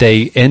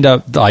 They end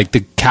up, like the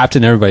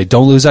captain, everybody,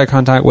 don't lose eye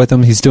contact with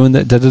him. He's doing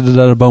that,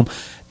 boom.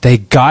 They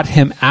got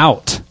him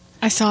out,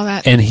 I saw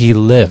that. and he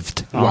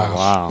lived. Oh,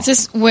 wow. It's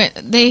just when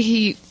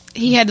he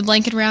had the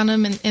blanket around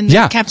him, and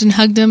Yeah. the captain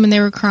hugged him, and they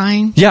were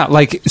crying. Yeah,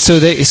 like so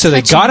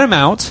they got him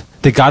out.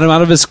 They got him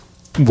out of his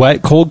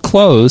wet, cold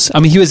clothes.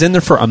 I mean, he was in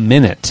there for a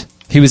minute.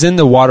 He was in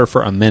the water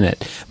for a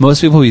minute.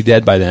 Most people would be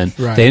dead by then.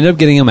 Right. They ended up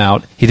getting him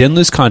out. He didn't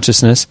lose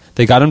consciousness.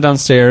 They got him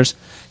downstairs,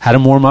 had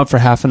him warm up for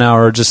half an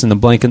hour just in the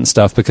blanket and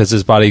stuff because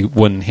his body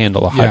wouldn't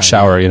handle a hot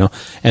shower,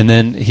 And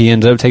then he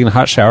ended up taking a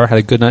hot shower, had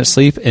a good night's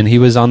sleep, and he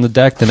was on the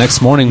deck the next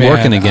morning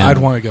working again. I'd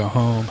want to go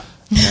home.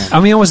 I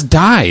mean, I almost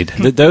died.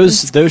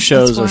 Those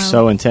shows are wild.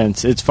 so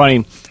intense. It's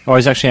funny. I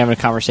was actually having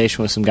a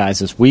conversation with some guys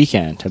this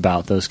weekend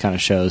about those kind of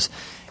shows,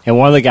 and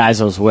one of the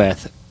guys I was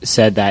with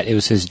said that it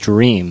was his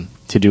dream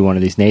to do one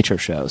of these nature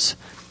shows.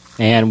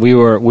 And we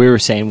were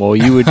saying, well,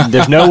 you would.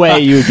 There's no way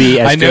you would be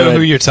as I good. know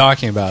who you're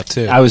talking about,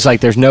 too. I was like,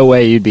 there's no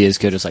way you'd be as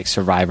good as like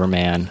Survivor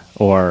Man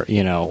or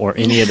or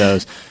any of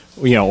those,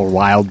 or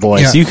Wild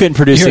Boys. Yeah. You couldn't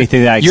produce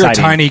anything that You're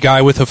exciting. a tiny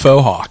guy with a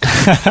faux hawk.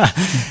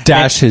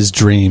 Dash his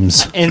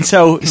dreams. And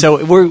so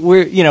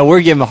we're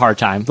giving him a hard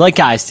time, like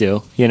guys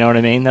do. You know what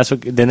I mean? That's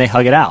what. Then they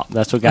hug it out.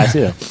 That's what guys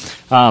do.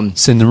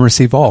 Send and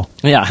receive all.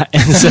 Yeah.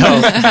 And so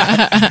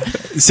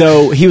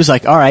So he was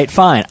like, all right,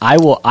 fine.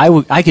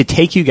 I could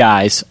take you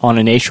guys on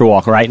a nature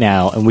walk right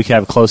now, and we could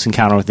have a close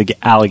encounter with the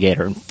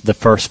alligator in the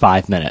first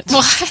 5 minutes.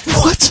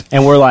 What?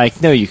 And we're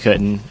like, no, you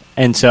couldn't.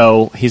 And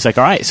so he's like,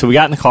 all right. So we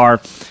got in the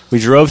car. We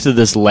drove to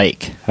this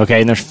lake, okay,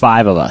 and there's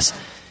 5 of us.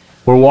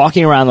 We're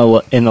walking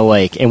around in the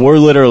lake, and we're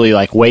literally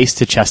like waist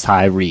to chest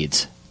high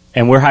reeds.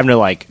 And we're having to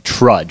like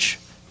trudge.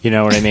 You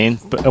know what I mean?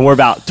 And we're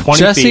about 20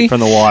 Jesse? feet from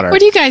the water.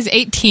 What are you guys,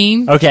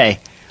 18? Okay.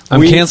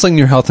 I'm canceling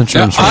your health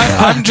insurance right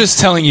now. I'm just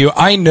telling you,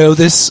 I know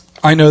this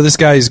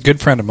guy is a good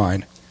friend of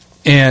mine,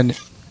 and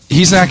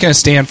he's not going to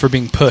stand for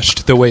being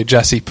pushed the way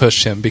Jesse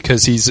pushed him,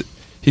 because he's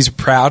a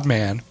proud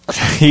man.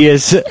 He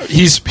is.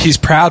 He's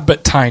proud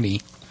but tiny,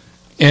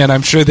 and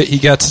I'm sure that he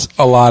gets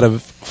a lot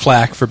of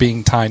flack for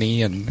being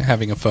tiny and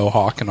having a faux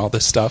hawk and all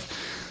this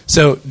stuff.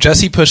 So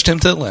Jesse pushed him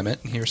to the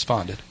limit, and he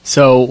responded.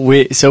 So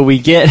we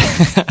get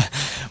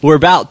we're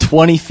about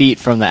 20 feet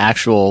from the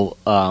actual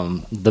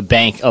the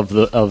bank of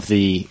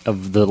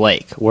the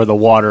lake where the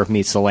water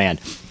meets the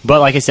land. But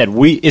like I said,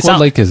 what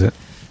lake is it?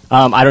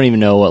 I don't even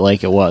know what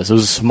lake it was. It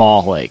was a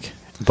small lake,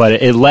 but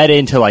it led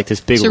into like this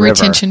big It's a river.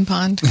 retention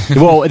pond.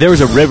 Well, there was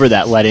a river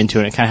that led into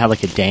it, and it kind of had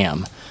like a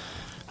dam.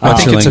 I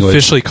think it's language.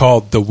 officially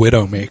called the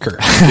Widowmaker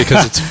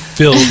because it's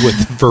filled with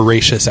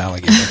voracious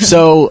alligators.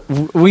 So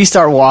we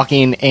start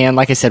walking, and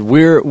like I said,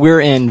 we're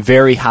in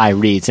very high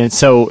reeds, and it's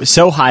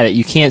so high that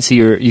you can't see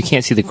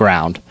the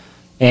ground,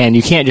 and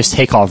you can't just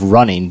take off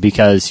running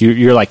because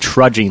you're like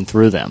trudging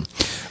through them.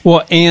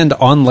 Well, and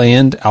on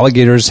land,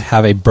 alligators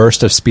have a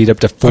burst of speed up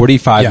to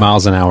 45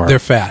 miles an hour. They're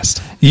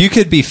fast. You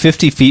could be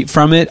 50 feet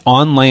from it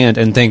on land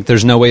and think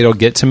there's no way it'll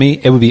get to me.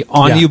 It would be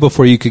on you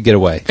before you could get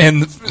away.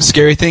 And the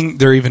scary thing,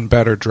 they're even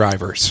better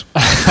drivers.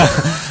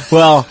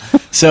 Well,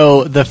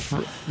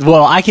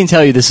 I can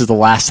tell you this is the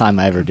last time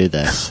I ever do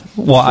this.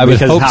 Well, I would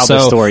because hope of how so,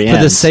 the story for the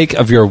ends. sake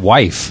of your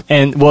wife.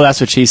 And well,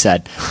 that's what she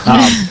said.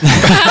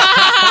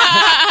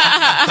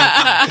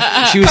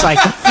 She was like,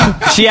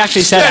 she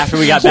actually said after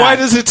we got back. Why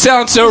does it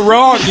sound so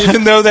wrong,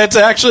 even though that's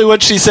actually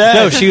what she said?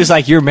 No, she was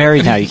like, "You're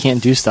married now. You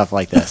can't do stuff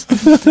like this."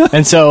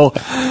 And so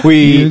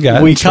we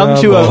got in come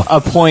to trouble. a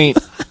point.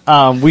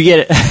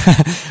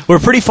 We're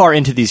pretty far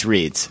into these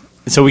reeds,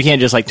 so we can't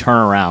just like turn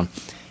around.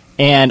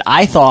 And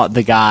I thought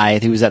the guy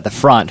who was at the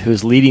front, who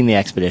was leading the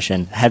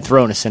expedition, had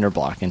thrown a cinder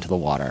block into the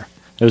water.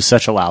 It was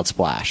such a loud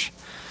splash.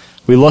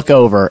 We look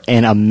over,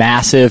 and a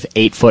massive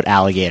 8-foot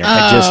alligator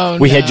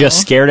had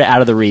just scared it out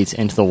of the reeds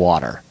into the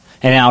water,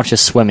 and now it's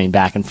just swimming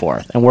back and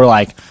forth. And we're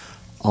like,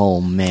 "Oh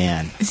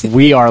man,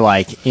 we are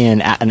like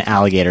in an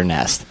alligator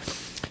nest."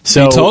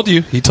 So He told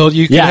you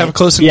you could have a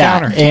close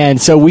encounter. Yeah.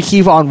 And so we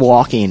keep on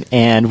walking,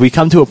 and we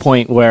come to a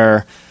point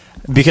where,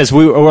 because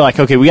we're like,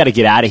 okay, we got to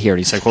get out of here. And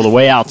he's like, well, the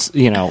way out,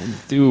 you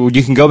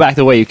can go back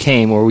the way you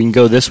came, or we can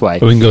go this way.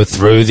 We can go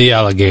through the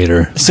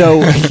alligator.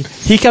 So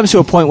he comes to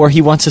a point where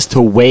he wants us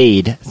to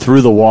wade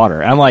through the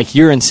water. I'm like,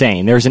 you're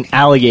insane. There's an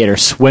alligator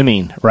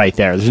swimming right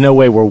there. There's no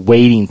way we're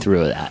wading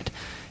through that.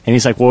 And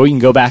he's like, well, we can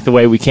go back the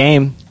way we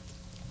came.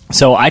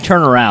 So I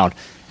turn around.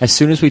 As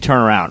soon as we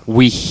turn around,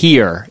 we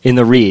hear in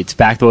the reeds,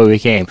 back the way we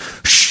came,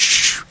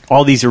 shh,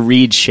 all these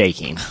reeds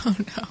shaking. Oh,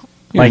 no.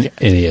 You're an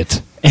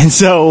idiot. And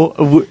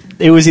so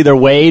it was either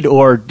wade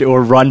or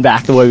run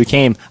back the way we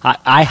came.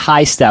 I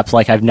high stepped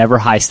like I've never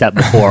high stepped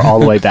before all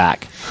the way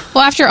back.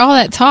 Well, after all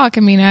that talk,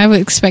 I mean, I would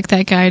expect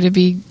that guy to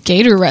be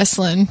gator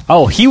wrestling.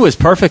 Oh, he was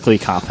perfectly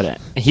confident.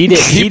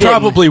 He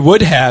probably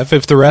would have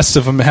if the rest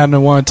of them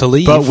hadn't wanted to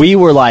leave. But we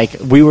were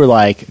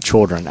like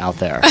children out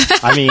there.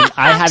 I mean,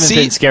 I haven't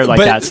been scared like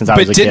that since I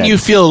was a kid. But didn't you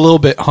feel a little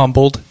bit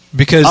humbled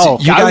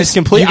because you guys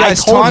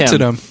taunted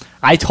him?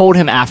 I told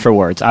him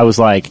afterwards. I was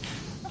like,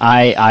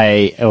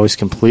 I was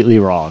completely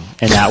wrong,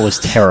 and that was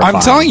terrifying.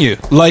 I'm telling you,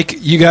 like,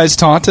 you guys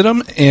taunted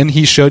him, and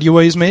he showed you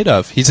what he's made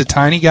of. He's a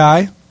tiny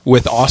guy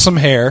with awesome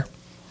hair,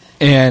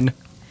 and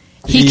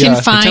he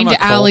can find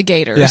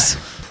alligators.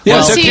 Yeah,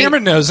 Well, so see,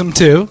 Cameron knows him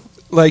too.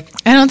 Like,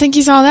 I don't think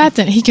he's all that.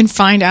 Then he can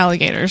find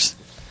alligators.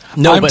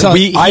 No, I'm but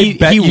I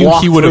bet he you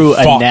walked he would through have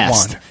a fought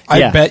nest. one.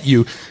 I bet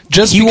you.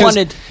 Just because,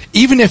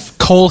 even if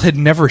Cole had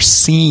never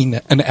seen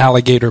an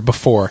alligator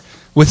before,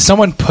 with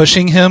someone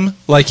pushing him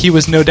like he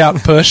was no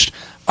doubt pushed,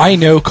 I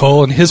know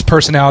Cole and his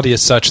personality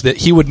is such that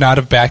he would not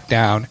have backed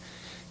down.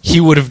 He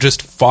would have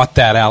just fought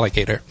that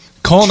alligator.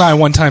 Cole and I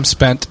one time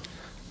spent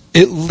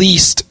at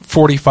least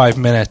 45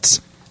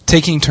 minutes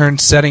taking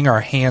turns setting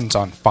our hands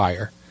on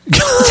fire.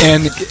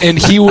 and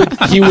he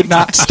would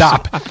not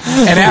stop.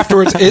 And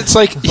afterwards, it's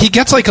like he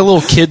gets like a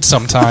little kid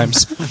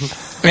sometimes,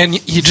 and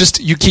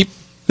you keep.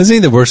 Isn't he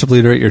the worship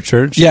leader at your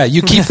church? Yeah,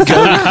 you keep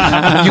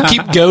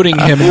goading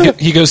him, and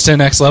he goes to the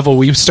next level.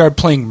 We started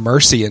playing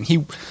Mercy, and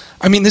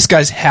this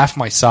guy's half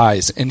my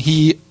size, and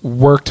he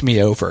worked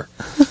me over.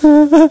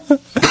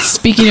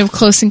 Speaking of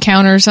close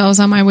encounters, I was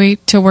on my way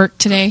to work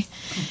today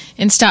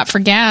and stopped for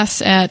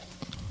gas at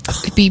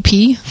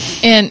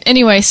BP. And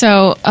anyway,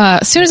 so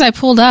as soon as I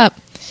pulled up,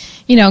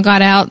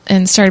 got out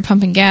and started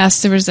pumping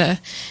gas, there was a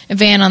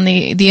van on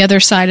the other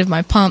side of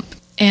my pump,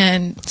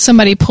 and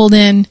somebody pulled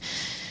in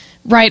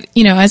right,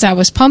 as I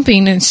was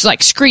pumping, and it's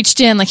like screeched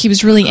in like he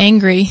was really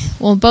angry.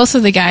 Well, both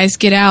of the guys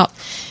get out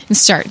and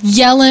start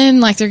yelling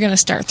like they're going to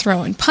start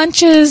throwing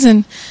punches,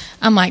 and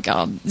I'm like,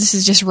 oh, this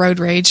is just road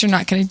rage. They're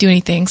not going to do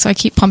anything, so I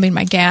keep pumping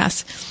my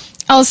gas.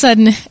 All of a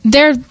sudden,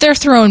 they're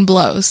throwing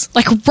blows,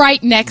 like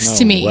right next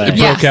to me. It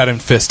broke out in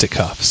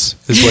fisticuffs,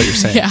 is what you're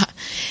saying. Yeah.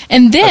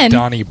 And then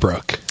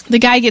Donnybrook. the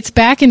guy gets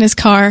back in his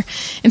car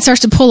and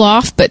starts to pull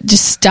off, but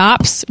just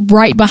stops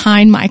right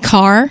behind my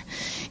car,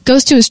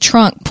 goes to his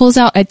trunk, pulls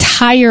out a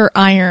tire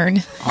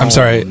iron. I'm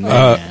sorry.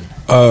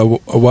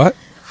 What?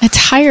 A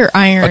tire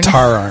iron. A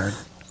tar iron.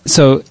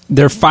 So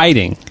they're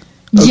fighting.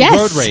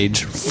 Yes. Road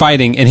rage,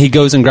 fighting, and he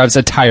goes and grabs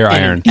a tire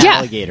iron. An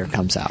alligator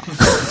comes out.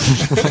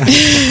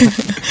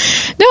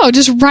 No,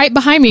 just right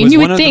behind me. Was And you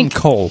one would of think.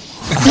 them Cole?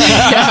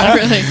 Yeah,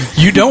 really.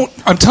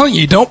 I'm telling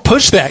you, don't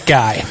push that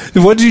guy.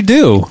 What did you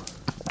do?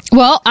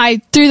 Well,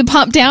 I threw the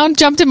pump down,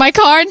 jumped in my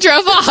car, and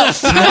drove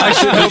off.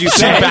 Did you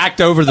backed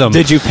over them?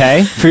 Did you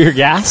pay for your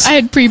gas? I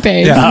had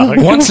prepaid.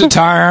 Yeah. Once the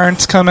tire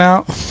irons come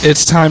out,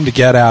 it's time to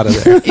get out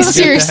of there.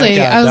 Seriously, Get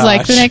the heck out I of was like,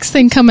 Dodge. the next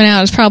thing coming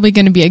out is probably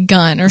going to be a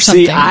gun or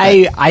something. See,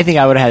 I think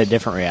I would have had a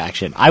different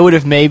reaction. I would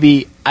have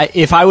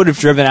if I would have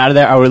driven out of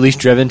there, I would have at least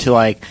driven to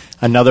like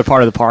another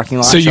part of the parking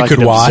lot So you I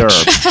could watch.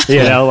 observe.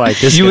 Like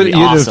this. You would would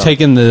have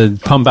taken the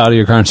pump out of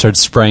your car and started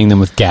spraying them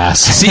with gas.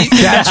 See,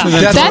 that's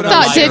that what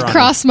thought did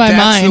cross my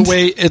That's mind. the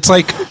way. It's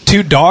like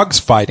two dogs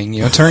fighting.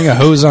 Turning a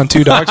hose on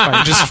two dogs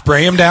fighting. Just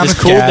spray them down Just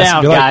with cool gas.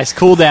 down, Be like, guys.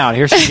 Cool down.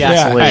 Here's some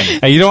gasoline.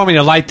 Hey, you don't want me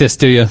to light this,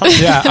 do you?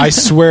 Yeah, I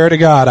swear to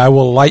God, I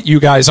will light you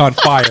guys on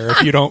fire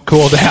if you don't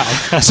cool down.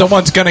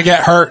 Someone's gonna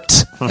get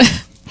hurt.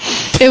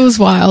 It was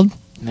wild.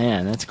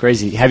 Man, that's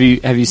crazy. Have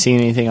you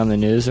seen anything on the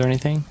news or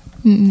anything?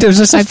 There's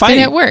just a I've fight.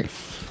 been at work.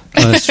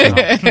 Oh, that's true.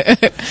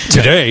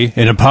 Today,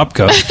 in a pop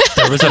cup,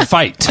 there was a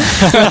fight.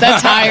 The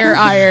tire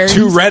iron.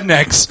 Two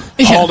rednecks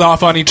hauled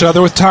off on each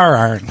other with tire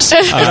irons.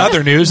 In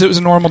other news, it was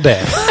a normal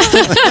day.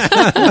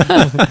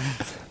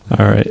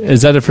 All right.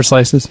 Is that it for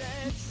slices?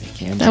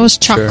 That was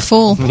chock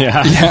full.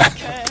 Yeah.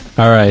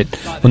 All right.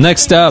 Well,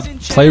 next up,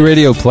 Play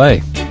Radio Play.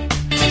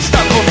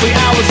 Stuck for 3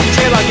 hours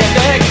until I get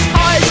there.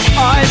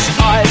 'Cause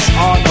eyes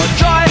are not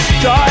dry.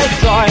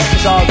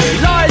 It's all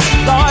the lies.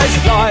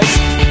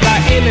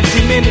 Like in a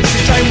few minutes the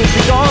train will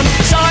be gone.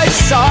 Side,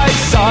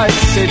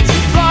 city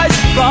flies.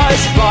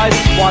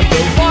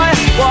 Wonder why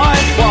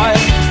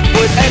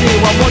would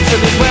anyone want to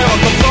live where I'm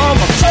from?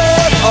 I'm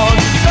torn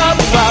on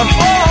the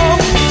platform.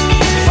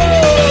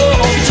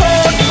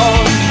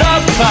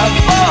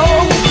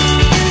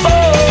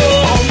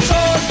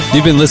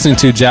 You've been listening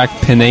to Jack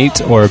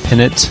Pinnate, or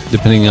Pinnate,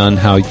 depending on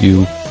how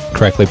you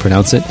correctly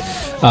pronounce it.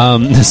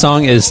 The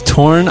song is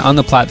Torn on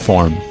the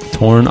Platform.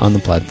 Torn on the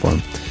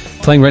Platform.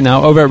 Playing right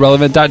now over at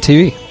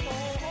relevant.tv.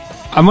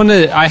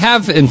 I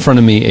have in front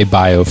of me a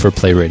bio for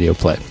Play Radio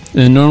Play.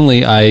 And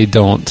normally I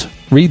don't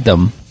read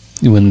them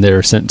when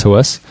they're sent to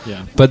us.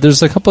 Yeah. But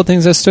there's a couple of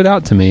things that stood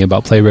out to me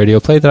about Play Radio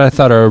Play that I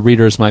thought our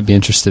readers might be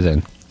interested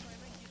in.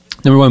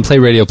 Number one, Play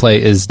Radio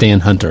Play is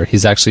Dan Hunter.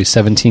 He's actually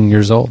 17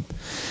 years old.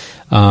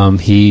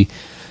 He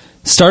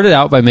started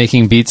out by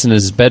making beats in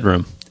his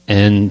bedroom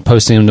and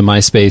posting them to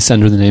MySpace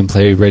under the name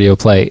Play Radio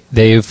Play.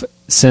 They've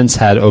since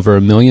had over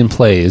 1 million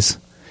plays,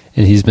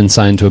 and he's been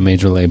signed to a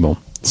major label.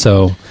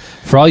 So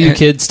for all you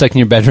kids stuck in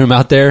your bedroom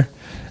out there,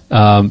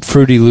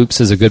 Fruity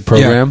Loops is a good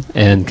program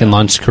and can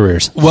launch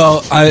careers.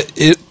 Well,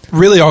 it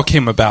really all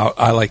came about,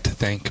 I like to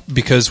think,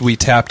 because we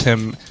tapped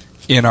him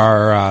in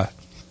our,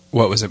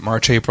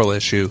 March-April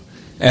issue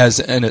as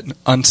an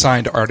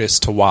unsigned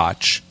artist to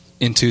watch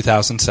in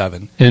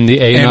 2007. And the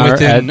A&R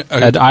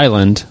at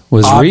Island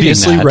was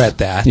obviously reading that. read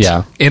that,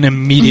 Yeah. and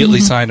immediately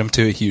signed him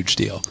to a huge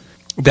deal.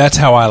 That's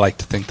how I like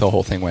to think the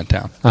whole thing went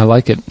down. I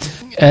like it.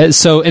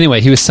 So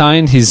anyway, he was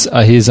signed. He's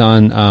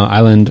on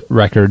Island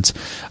Records.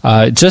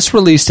 Just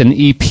released an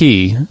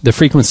EP, the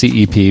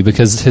Frequency EP,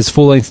 because his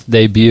full-length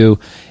debut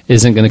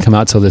isn't going to come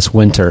out till this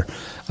winter.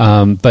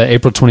 But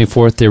April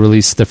 24th, they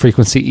released the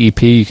Frequency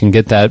EP. You can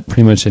get that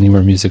pretty much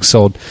anywhere music's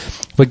sold.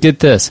 But get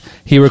this.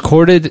 He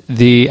recorded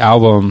the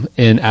album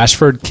in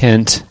Ashford,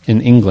 Kent,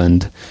 in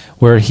England,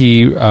 where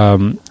he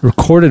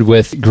recorded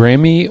with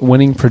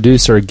Grammy-winning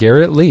producer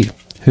Garrett Lee,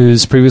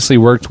 who's previously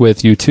worked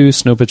with U2,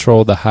 Snow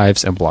Patrol, The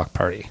Hives, and Block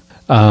Party.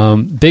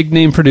 Big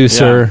name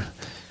producer,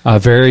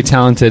 very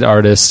talented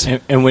artist.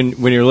 And when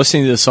you're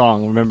listening to the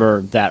song,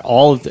 remember that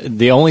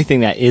the only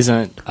thing that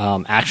isn't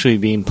actually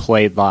being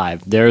played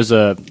live, there's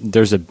a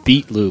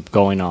beat loop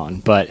going on.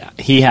 But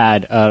he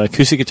had an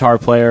acoustic guitar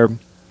player,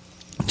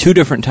 2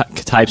 different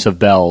types of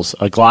bells,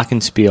 a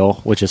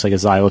glockenspiel, which is like a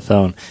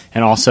xylophone,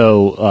 and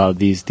also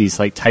these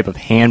like type of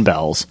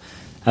handbells,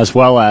 as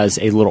well as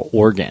a little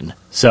organ.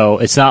 So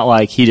it's not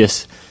like he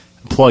just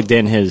plugged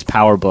in his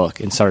power book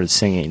and started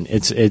singing.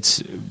 It's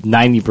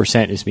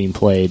 90% is being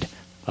played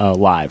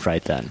live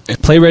right then.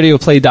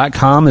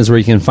 PlayRadioPlay.com is where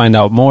you can find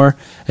out more.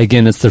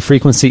 Again, it's the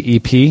Frequency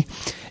EP,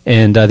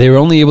 and they were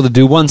only able to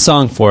do 1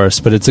 song for us,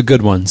 but it's a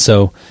good one.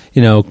 So,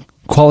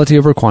 quality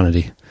over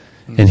quantity.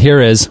 And here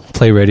is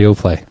Play Radio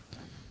Play.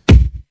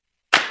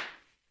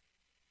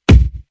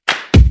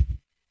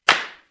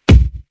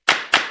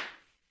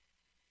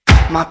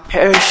 my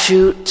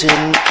parachute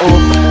didn't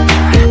open.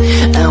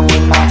 And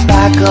when my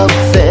backup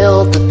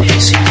failed, the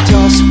pixie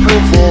dust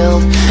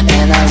prevailed.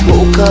 And I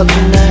woke up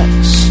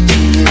next to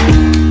you.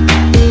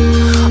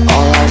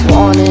 All I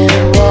wanted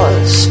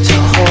was to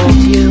hold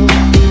you.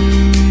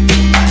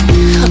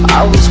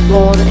 I was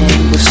born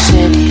in the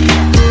city,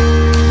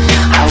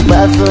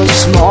 however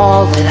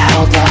small, it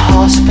held a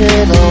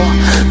hospital.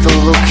 The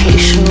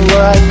location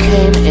where I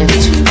came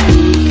into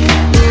being,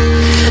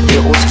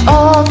 it was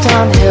all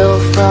downhill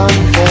from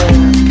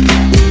there.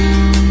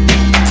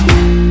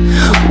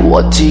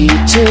 What do you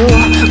do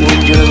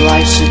when your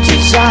life's a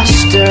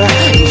disaster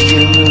and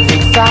you're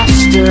moving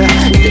faster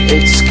and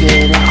it's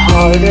getting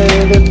harder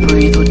to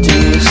breathe? What do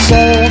you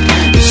say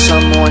if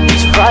someone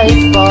is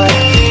right but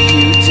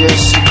you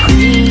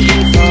disagree,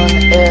 even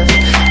if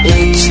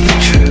it's the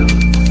truth?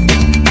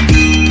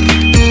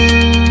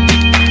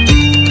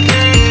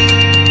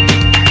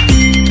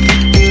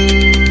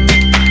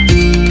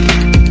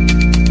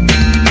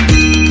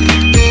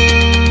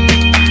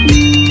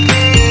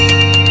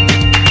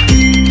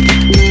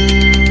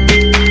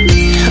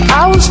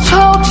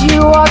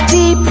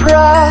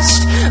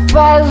 Depressed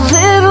by a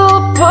little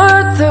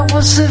bird that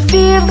was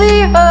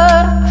severely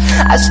hurt,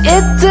 as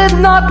it did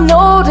not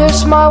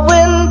notice my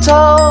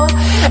window.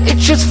 It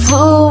just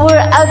flew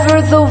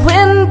wherever the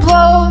wind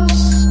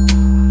blows.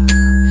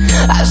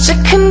 As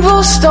it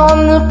convulsed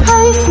on the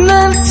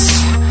pavement,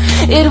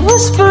 it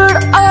whispered,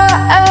 I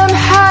am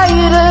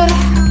hated.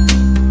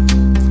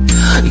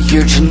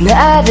 Your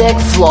genetic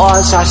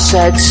flaws, I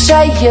said,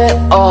 say it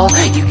all.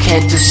 You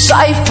can't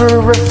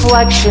decipher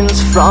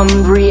reflections from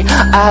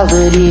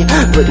reality,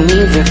 but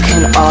neither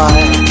can I.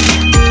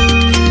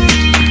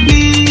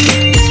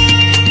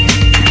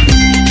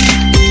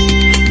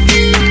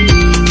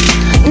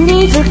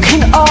 Neither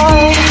can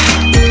I.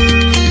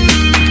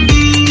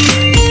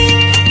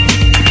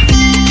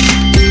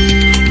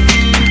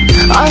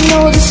 I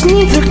know this,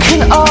 neither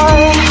can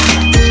I.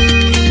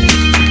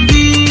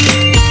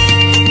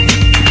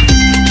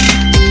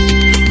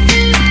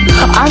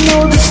 I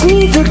know this,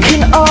 neither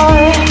can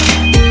I.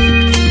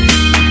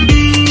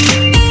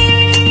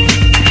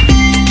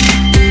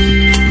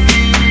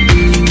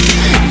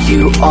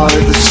 You are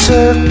the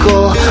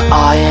circle,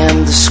 I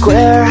am the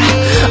square.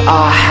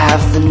 I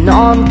have the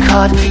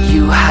non-cut,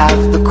 you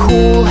have the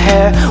cool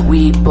hair.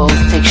 We both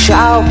take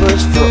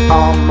showers for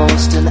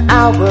almost an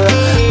hour,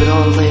 but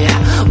only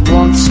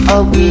once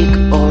a week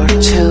or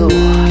two.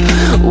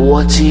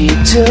 What do you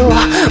do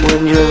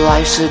when your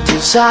life's a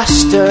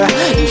disaster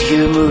and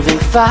you're moving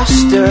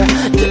faster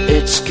and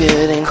it's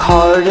getting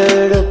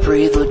harder to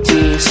breathe? What do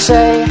you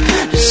say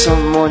to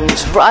someone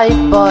who's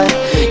right but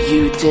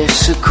you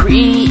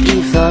disagree,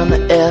 even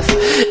if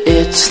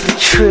it's the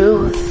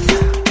truth?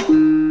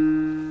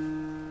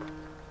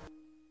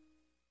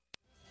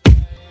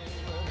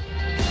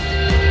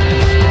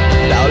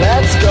 Now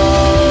let's go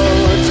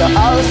to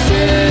our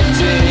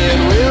city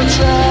and we'll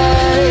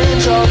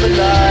change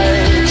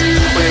overnight.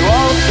 We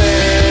won't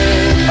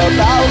think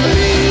about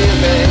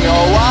leaving,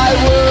 or why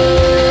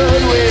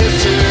would we?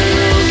 It's too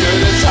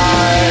good a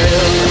time.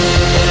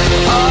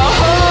 A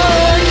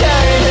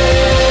hurricane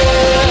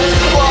hit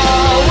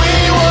while we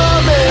were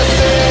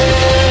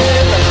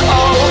missing.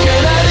 Oh,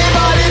 can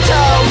anybody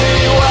tell me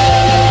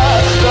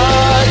where the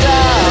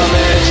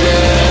damage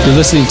is? You're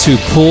listening to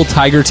Pull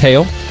Tiger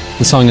Tail.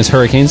 The song is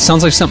Hurricane.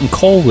 Sounds like something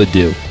Cole would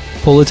do.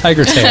 Pull a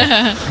tiger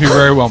tail. You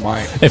very well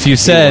might. If you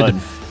said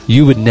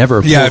you would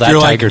never pull that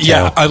tiger tail.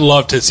 Yeah, I'd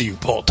love to see you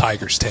pull a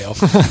tiger's tail.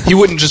 He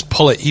wouldn't just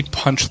pull it, he'd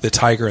punch the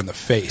tiger in the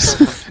face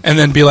and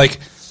then be like,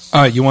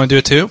 you want to do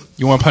it too?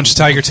 You want to punch the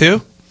tiger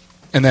too?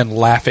 And then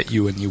laugh at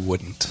you and you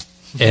wouldn't.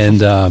 And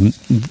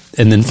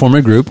then form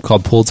a group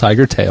called Pull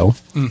Tiger Tail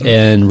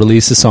and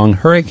release the song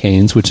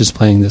Hurricanes, which is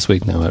playing this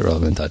week now at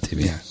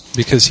relevant.tv. Yeah,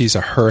 because he's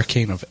a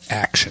hurricane of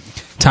action.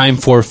 Time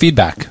for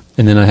feedback,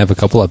 and then I have a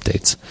couple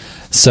updates.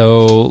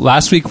 So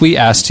last week we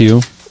asked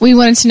you. We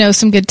wanted to know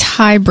some good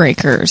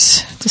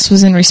tiebreakers. This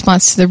was in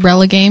response to the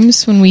Rela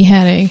Games when we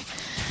had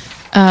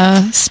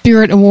a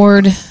Spirit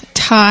Award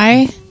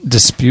tie.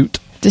 Dispute,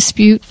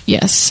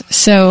 yes.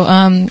 So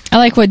I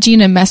like what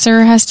Gina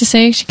Messer has to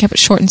say. She kept it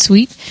short and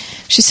sweet.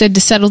 She said,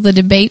 to settle the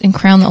debate and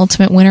crown the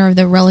ultimate winner of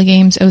the Rela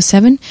Games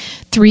 07,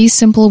 3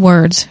 simple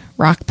words: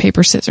 rock,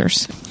 paper,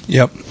 scissors.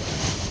 Yep.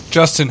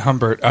 Justin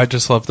Humbert, I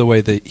just love the way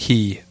that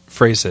he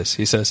phrases.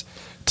 He says,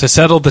 to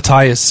settle the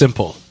tie is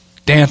simple.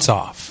 Dance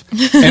off.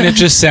 And it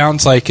just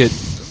sounds like a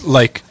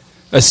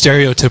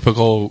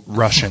stereotypical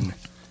Russian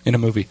in a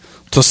movie.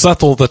 To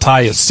settle the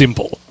tie is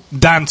simple.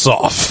 Dance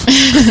off.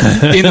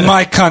 In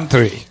my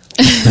country.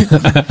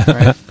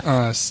 Right?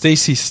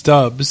 Stacy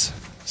Stubbs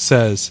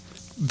says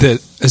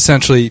that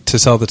essentially, to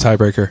sell the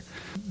tiebreaker,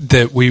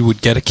 that we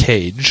would get a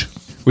cage.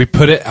 We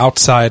put it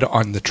outside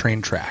on the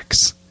train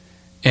tracks.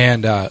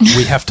 And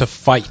we have to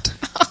fight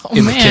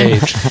in the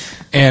cage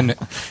and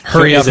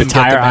hurry up and get the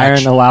match. Is a tire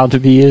iron allowed to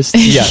be used?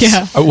 Yes.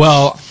 Yeah.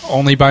 Well,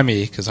 only by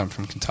me, because I'm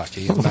from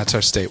Kentucky, and that's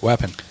our state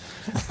weapon.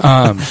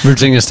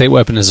 Virginia state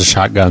weapon is a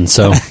shotgun,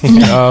 so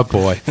Oh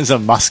boy. It's a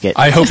musket.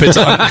 I hope it's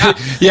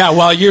yeah.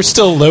 While you're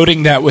still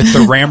loading that with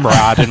the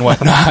ramrod and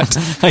whatnot,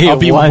 I'll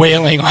be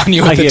wailing on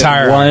you with the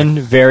tire. One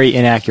very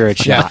inaccurate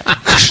shot.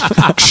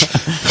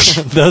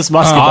 Those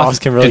musket balls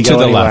can really into go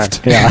the anywhere.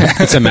 left. Yeah.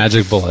 It's a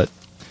magic bullet.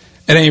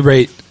 At any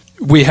rate,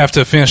 we have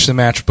to finish the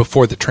match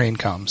before the train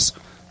comes.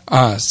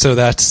 So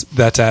that's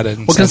added.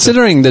 Well,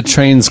 considering the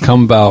trains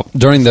come about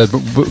during the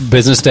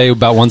business day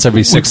about once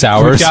every 6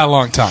 hours. We've got a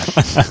long time.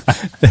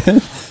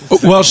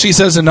 Well, she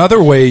says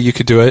another way you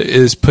could do it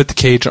is put the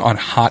cage on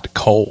hot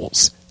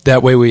coals.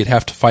 That way we'd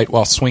have to fight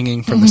while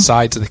swinging from the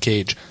sides of the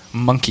cage,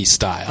 monkey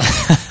style.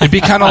 It'd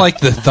be kind of like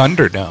the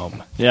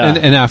Thunderdome. Yeah.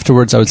 And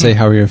afterwards I would say,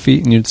 how are your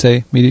feet? And you'd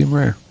say, medium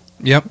rare.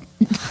 Yep.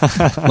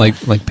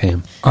 like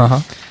Pam.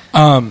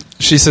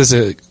 She says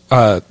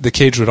the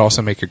cage would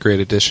also make a great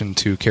addition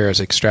to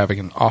Kara's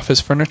extravagant office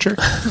furniture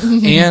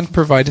and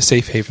provide a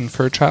safe haven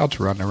for a child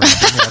to run around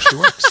in while she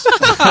works.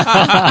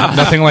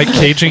 Nothing like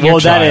caging your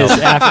that child. is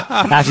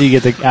after you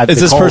get the. Is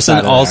this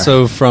person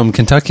also from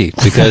Kentucky?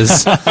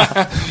 Because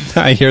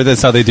I hear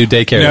that's how they do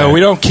daycare. No, there. we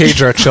don't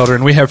cage our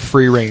children. We have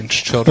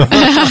free-range children.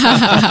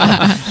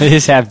 They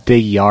just have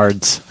big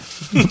yards.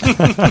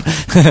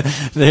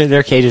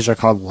 Their cages are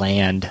called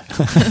land.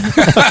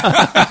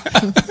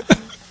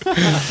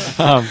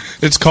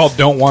 It's called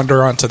Don't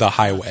Wander Onto the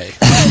Highway.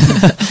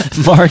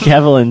 Mark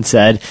Evelyn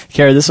said,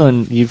 Kara, this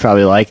one you'd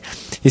probably like.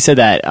 He said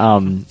that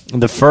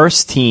the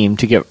first team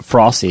to get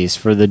Frosties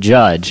for the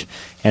judge,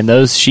 and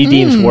those she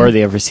deems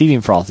worthy of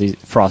receiving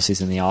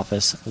Frosties in the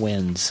office,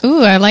 wins.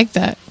 Ooh, I like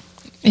that.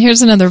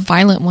 Here's another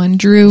violent one,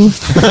 Drew.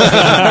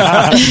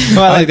 I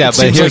like that, but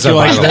Seems here's like you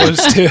a like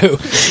those too.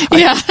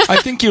 Yeah. I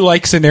think you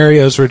like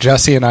scenarios where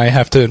Jesse and I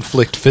have to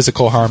inflict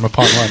physical harm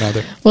upon one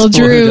another. Well, Well,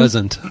 who Drew,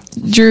 doesn't?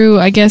 Drew,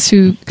 I guess,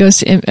 who goes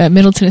to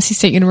Middle Tennessee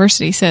State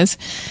University, says,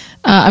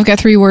 I've got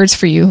 3 words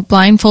for you.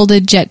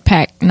 Blindfolded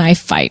jetpack knife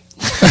fight.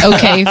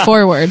 Okay,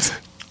 4 words.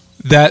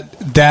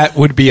 That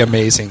would be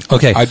amazing.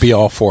 Okay. I'd be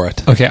all for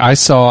it. Okay, I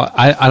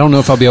don't know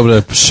if I'll be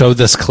able to show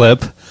this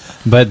clip,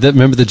 but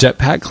remember the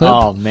jetpack clip?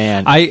 Oh,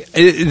 man.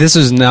 This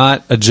is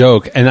not a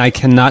joke, and I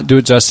cannot do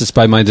it justice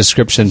by my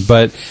description,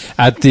 but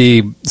at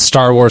the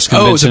Star Wars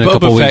convention the a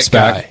couple Boba weeks Fett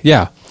back. guy.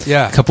 Yeah.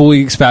 Yeah. A couple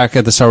weeks back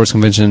at the Star Wars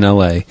convention in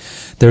LA,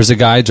 there's a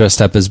guy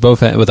dressed up as Boba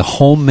Fett with a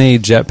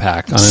homemade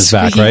jetpack on his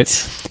back, Sweet. right?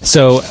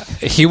 So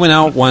he went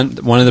out one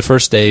of the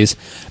first days.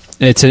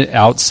 It's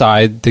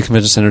outside the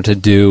convention center to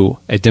do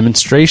a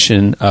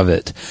demonstration of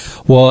it.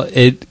 Well,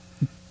 it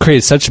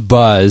created such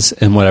buzz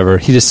and whatever,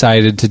 he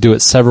decided to do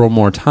it several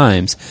more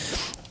times.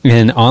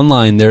 And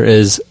online there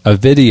is a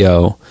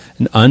video,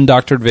 an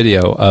undoctored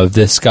video of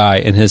this guy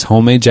in his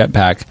homemade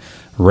jetpack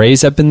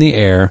raise up in the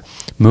air,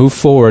 move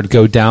forward,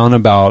 go down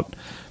about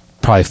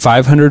probably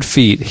 500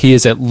 feet. He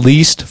is at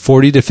least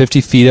 40 to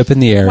 50 feet up in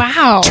the air.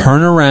 Wow.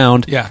 Turn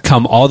around,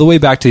 come all the way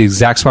back to the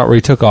exact spot where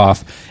he took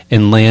off,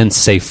 and land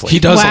safely. He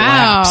does Wow.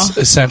 laps,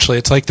 essentially.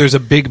 It's like there's a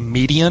big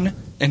median,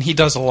 and he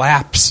does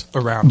laps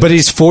around But it.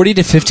 he's 40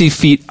 to 50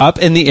 feet up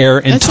in the air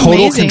in That's total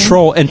amazing.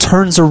 control and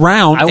turns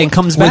around and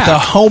comes with back. a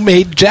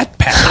homemade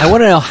jetpack. I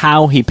want to know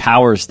how he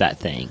powers that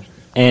thing,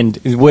 and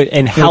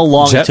how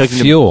long Jet it took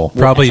him fuel. to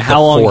Probably how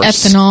the long Force.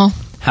 Ethanol.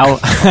 how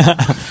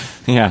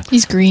yeah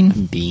He's green.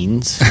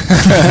 beans.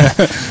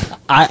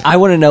 I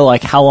want to know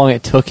like how long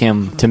it took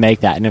him to make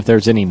that, and if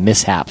there's any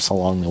mishaps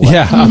along the way.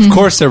 Yeah, of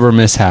course there were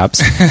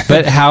mishaps,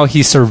 but how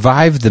he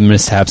survived the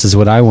mishaps is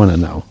what I want to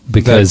know.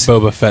 Because That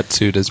Boba Fett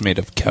suit is made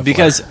of Kevlar.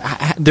 Because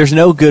there's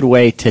no good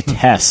way to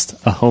test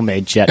a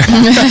homemade jetpack.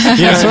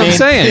 that's what I'm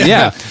saying.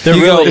 Yeah, There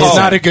You really go, it's "Oh,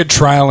 not a good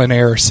trial and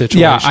error situation.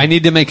 yeah, I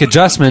need to make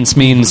adjustments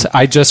means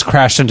I just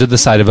crashed into the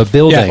side of a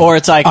building. Or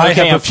it's like, I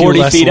okay, have a I'm few 40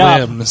 less feet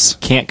limbs.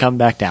 up, can't come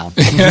back down.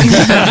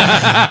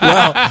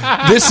 Well,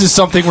 this is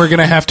something we're going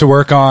to have to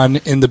work on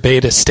in the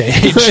beta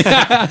stage.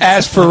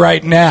 As for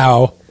right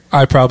now,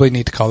 I probably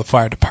need to call the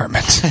fire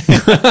department.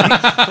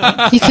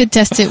 You could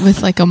test it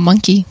with like a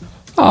monkey.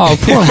 Oh,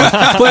 poor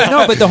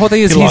monkey. But the whole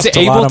thing is He he's lost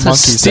a lot able of to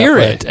monkeys steer that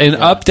way. it and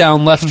up,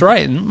 down, left,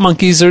 right. And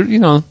monkeys are,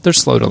 they're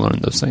slow to learn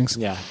those things.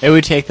 Yeah, it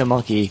would take the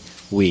monkey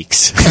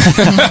weeks.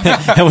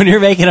 And when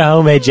you're making a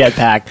homemade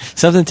jetpack,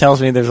 something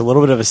tells me there's a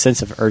little bit of a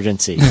sense of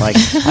urgency. Like,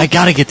 I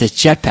got to get this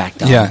jetpack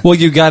done. Yeah. Well,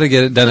 you got to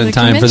get it done For in the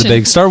time for the convention.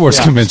 big Star Wars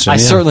convention. I yeah.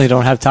 certainly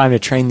don't have time to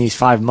train these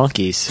 5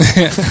 monkeys.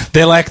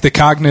 They lack the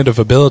cognitive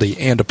ability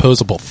and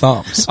opposable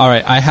thumbs. All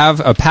right, I have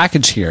a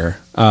package here.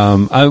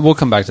 We'll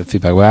come back to the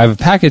feedback. But I have a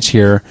package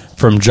here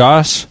from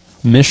Josh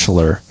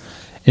Mishler.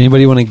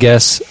 Anybody want to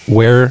guess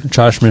where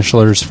Josh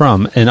Mishler is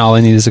from? And all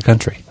I need is a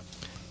country.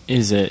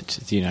 Is it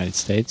the United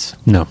States?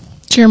 No.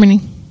 Germany.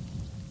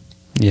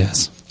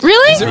 Yes.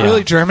 Really? Is it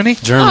really Germany?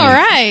 Germany. All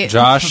right.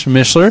 Josh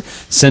Mishler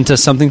sent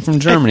us something from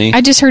Germany. I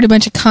just heard a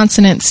bunch of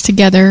consonants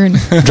together. And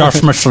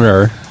Josh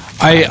Mishler.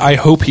 I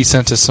hope he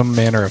sent us some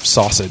manner of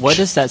sausage. What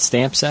does that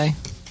stamp say?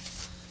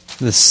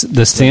 The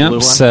blue stamp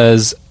one?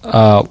 says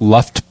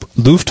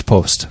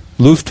Luftpost.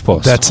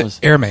 Luftpost. That's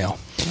airmail.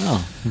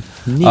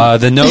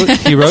 The note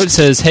he wrote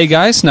says, "Hey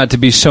guys, not to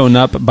be shown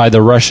up by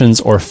the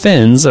Russians or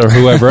Finns or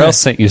whoever else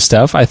sent you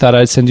stuff, I thought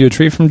I'd send you a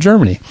treat from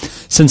Germany.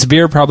 Since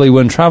beer probably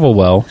wouldn't travel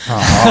well,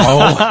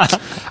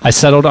 I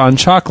settled on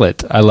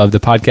chocolate. I love the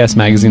podcast,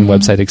 magazine,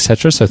 website,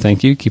 etc. So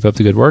thank you. Keep up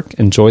the good work.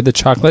 Enjoy the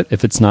chocolate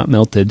if it's not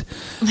melted.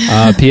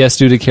 P.S.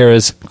 Due to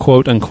Kara's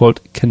quote unquote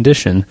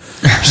condition,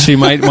 she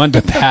might want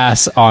to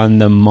pass on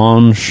the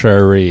Mon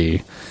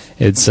Cherie.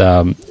 It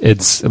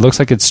looks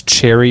like it's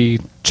cherry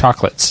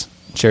chocolates."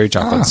 Cherry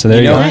chocolate. So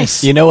there you go.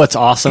 Nice. You know what's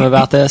awesome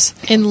about this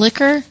In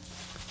liquor?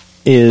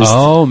 is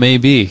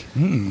maybe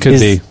could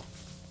be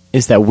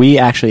is that we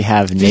actually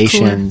have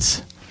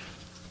nations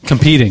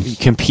competing.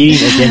 against.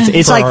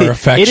 It's For like our it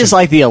affection. is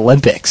like the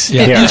Olympics.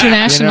 Yeah. here.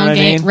 International You know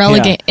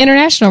what I mean?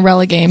 International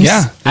rele games.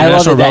 Yeah. I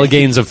love International it that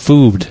Relegations of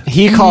food.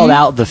 He called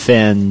out the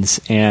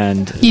Finns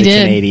and the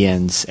did.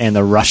 Canadians and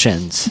the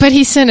Russians. But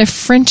he sent a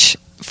French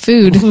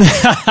food.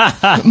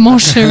 Mon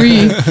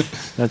Cherie.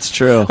 That's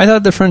true. I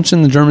thought the French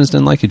and the Germans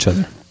didn't like each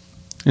other.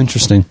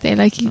 Interesting. They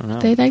like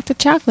the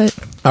chocolate.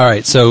 All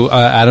right, so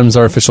Adam's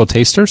our official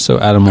taster, so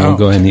Adam will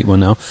go ahead and eat one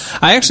now.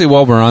 I actually,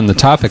 while we're on the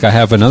topic, I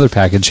have another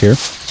package here.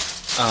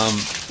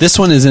 This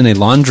one is in a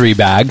laundry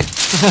bag.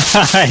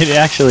 It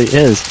actually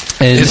is.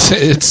 And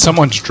It's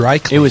someone's dry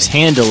It cleaning. was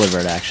hand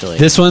delivered, actually.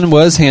 this one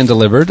was hand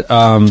delivered.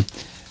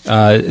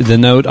 The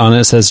note on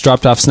it says,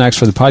 "Dropped off snacks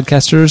for the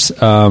podcasters."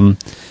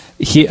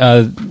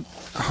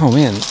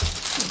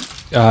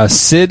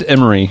 Sid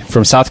Emery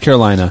from South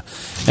Carolina.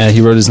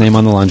 He wrote his name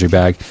on the laundry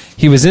bag.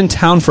 He was in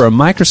town for a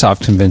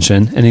Microsoft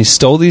convention, and he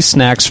stole these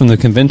snacks from the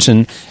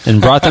convention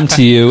and brought them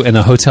to you in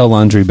a hotel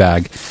laundry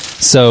bag.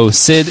 So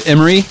Sid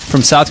Emery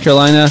from South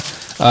Carolina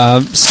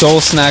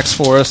stole snacks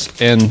for us,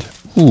 and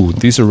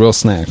these are real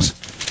snacks.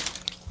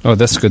 Oh,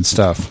 that's good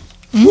stuff.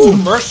 Ooh,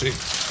 mercy.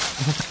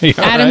 You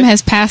all Adam right?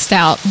 has passed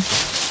out.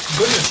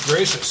 Goodness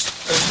gracious.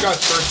 It's got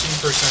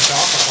 13%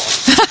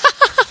 alcohol.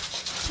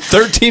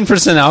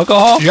 13%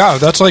 alcohol? Yeah,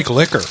 that's like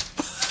liquor.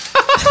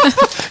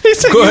 He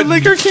said Good.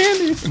 liquor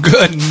candy.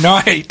 Good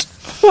night.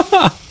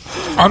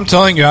 I'm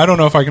telling you, I don't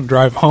know if I can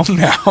drive home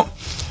now.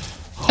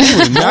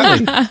 Holy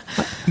moly.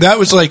 That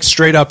was like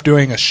straight up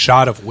doing a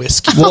shot of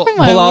whiskey. Well,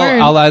 my word.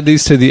 I'll add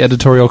these to the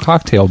editorial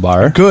cocktail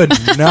bar. Good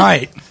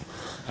night.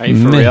 Are you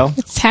for Man. real?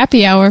 It's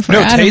happy hour for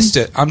No, Adam. taste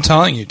it. I'm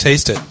telling you,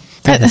 taste it.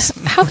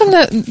 How come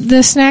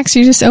the snacks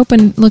you just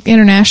opened look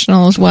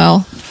international as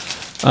well?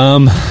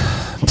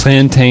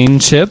 Plantain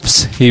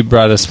chips. He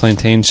brought us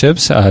plantain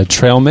chips.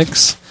 Trail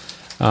mix.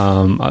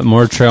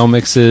 More trail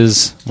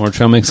mixes. And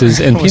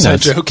Was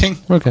peanuts. I joking?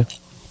 Okay.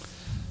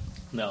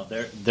 No,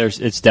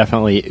 it's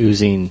definitely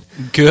oozing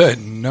Good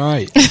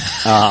night.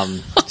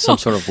 some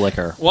sort of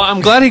liquor. Well,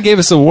 I'm glad he gave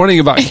us a warning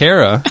about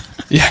Kara.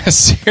 Yeah,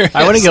 serious.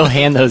 I want to go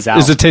hand those out.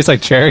 Does it taste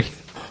like cherry?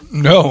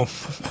 No.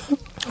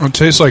 It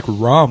tastes like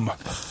rum.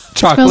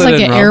 Chocolate Smells like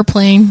and an rum.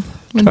 airplane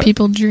when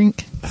people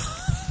drink.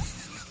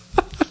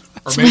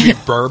 Or maybe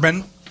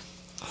bourbon.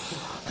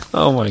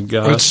 Oh my It's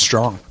god!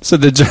 strong. So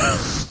what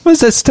does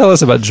this tell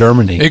us about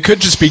Germany? It could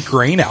just be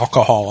grain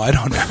alcohol. I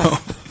don't know.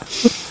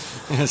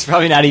 It's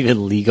probably not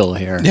even legal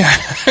here. Yeah.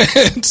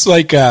 It's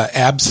like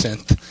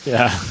absinthe.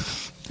 Yeah.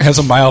 It has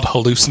a mild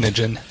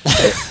hallucinogen.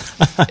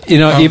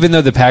 Even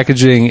though the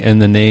packaging and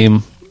the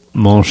name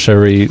Mon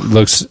Cherie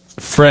looks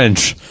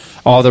French,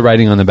 all the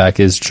writing on the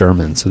back is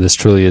German. So this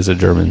truly is a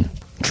German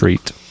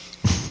treat.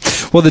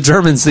 Well, the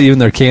Germans, even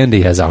their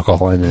candy has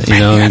alcohol in it,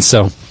 and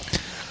so.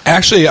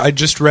 Actually, I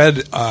just read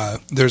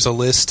there's a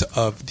list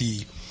of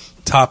the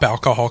top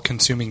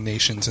alcohol-consuming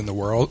nations in the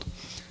world.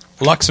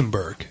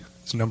 Luxembourg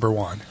is number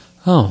 1.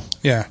 Oh,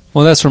 Yeah.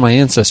 well, that's where my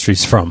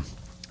ancestry's from.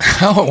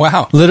 Oh,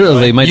 wow.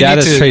 Literally, my You dad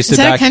need has to- traced Is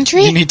it that a back.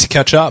 country? You need to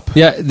catch up.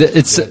 Yeah,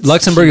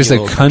 Luxembourg is a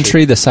teeny little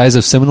country the size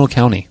of Seminole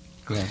County.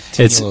 Yeah,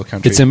 teeny It's little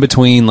country. in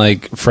between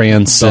like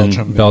France Belgium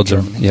and and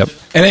Belgium. Germany. Yep.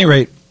 At any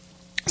rate,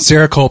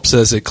 Sarah Culp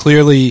says that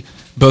clearly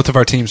both of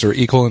our teams are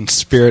equal in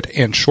spirit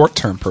and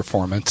short-term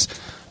performance,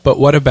 but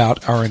what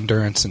about our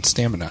endurance and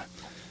stamina?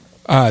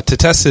 To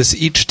test this,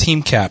 each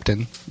team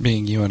captain,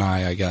 being you and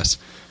I guess,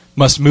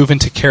 must move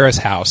into Kara's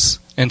house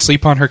and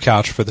sleep on her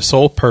couch for the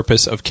sole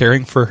purpose of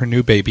caring for her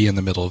new baby in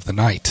the middle of the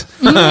night.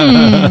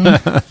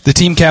 The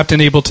team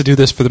captain able to do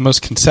this for the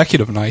most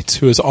consecutive nights,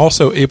 who is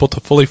also able to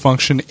fully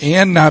function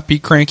and not be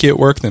cranky at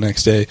work the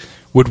next day,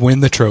 would win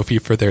the trophy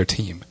for their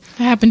team.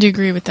 I happen to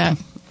agree with that.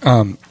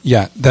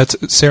 Yeah,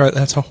 Sarah,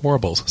 that's a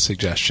horrible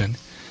suggestion.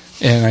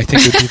 And I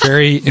think it would be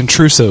very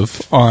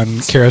intrusive on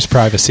Kara's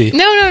privacy.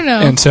 No.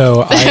 And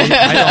so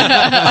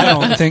I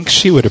don't think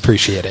she would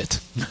appreciate it.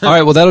 All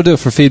right, well, that'll do it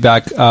for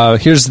feedback.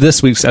 Here's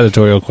this week's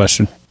editorial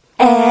question.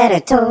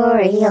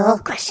 Editorial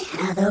question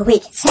of the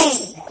week.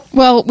 Hey.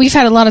 Well, we've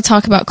had a lot of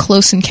talk about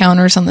close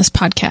encounters on this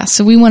podcast,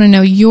 so we want to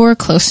know your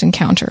close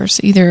encounters.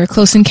 Either a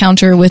close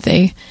encounter with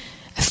a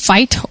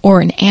fight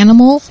or an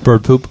animal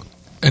Bird poop.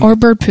 or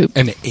bird poop.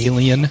 An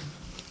alien.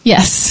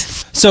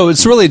 Yes. So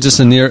it's really just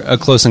a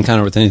close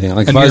encounter with anything.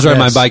 Like if I was riding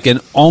my bike and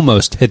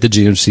almost hit the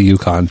GMC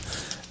Yukon,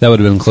 that would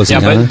have been a close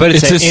encounter. but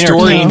It's a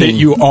story entertaining. that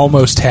you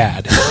almost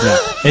had.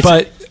 It's,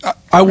 But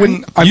I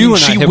wouldn't. I You mean,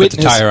 and I she hit with the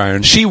witnessed tire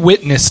iron. She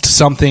witnessed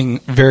something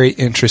very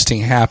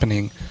interesting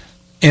happening,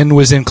 and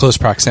was in close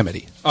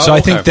proximity. So I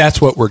okay. think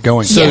that's what we're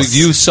going. So with.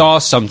 you saw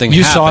something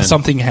You happen. saw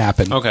something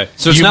happen. Okay.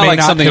 So it's You not may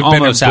like something have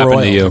been almost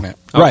happened to you. embroiled in it.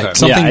 Okay. Right.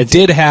 Something Yeah,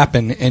 did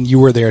happen, and you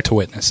were there to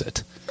witness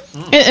it.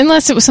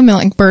 Unless it was something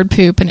like bird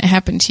poop and it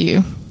happened to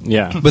you.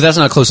 Yeah. But that's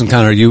not a close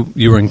encounter. You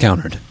were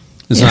encountered.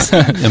 It's Yes.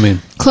 not. I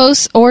mean,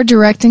 Close or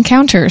direct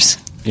encounters.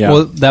 Yeah.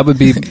 well, that would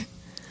be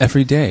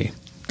every day,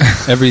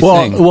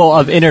 everything. Well,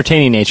 of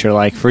entertaining nature,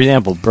 like, for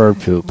example, bird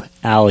poop,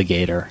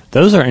 alligator.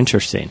 Those are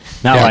interesting.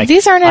 Not Yeah. like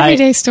These aren't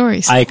everyday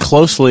stories. I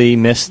closely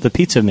missed the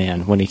pizza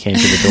man when he came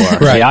to the door.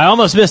 Right. Yeah, I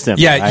almost missed him.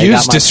 Yeah, I use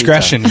got my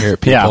discretion pizza. here,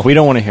 people. Yeah, we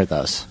don't want to hear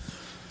those.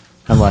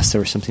 Unless there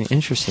was something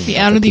interesting. Be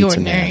about out of the pizza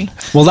ordinary. man.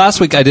 Well, last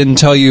week I didn't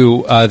tell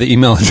you the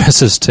email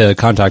addresses to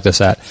contact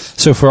us at.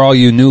 So for all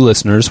you new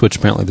listeners, which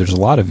apparently there's a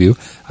lot of you,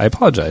 I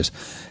apologize.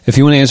 If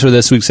you want to answer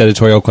this week's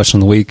editorial question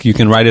of the week, you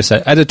can write us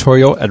at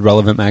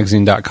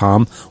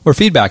editorial@relevantmagazine.com or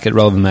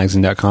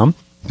feedback@relevantmagazine.com,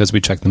 because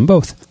we check them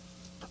both.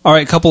 All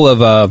right, a couple of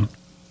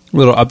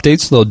little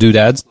updates, little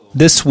doodads.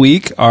 This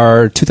week,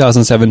 our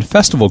 2007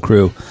 festival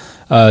crew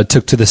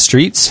took to the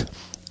streets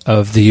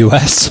of the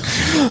U.S.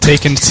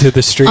 Taken to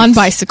the streets. On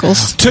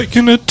bicycles.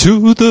 Taking it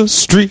to the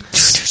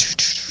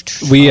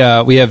streets. We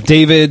have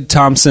David,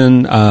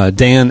 Thompson,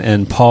 Dan,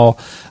 and Paul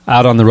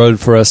out on the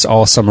road for us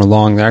all summer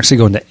long. They're actually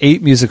going to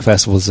 8 music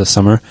festivals this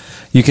summer.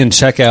 You can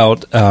check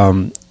out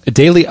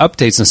daily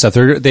updates and stuff.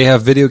 They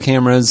have video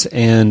cameras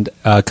and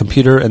a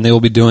computer, and they will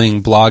be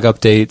doing blog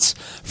updates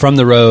from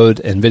the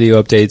road and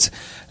video updates.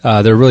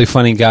 They're really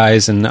funny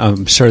guys, and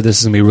I'm sure this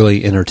is going to be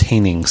really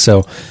entertaining.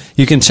 So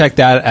you can check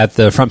that at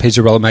the front page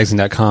of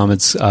relevantmagazine.com.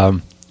 It's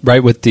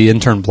right with the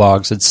intern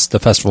blogs. It's the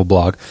festival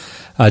blog.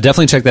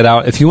 Definitely check that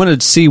out. If you want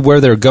to see where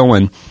they're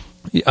going,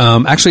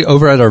 actually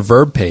over at our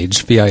Verb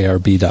page,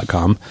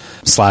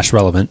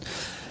 virb.com/relevant,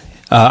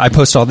 I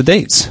post all the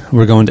dates.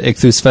 We're going to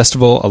Ichthus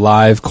Festival,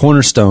 Alive,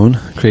 Cornerstone,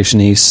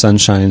 Creation East,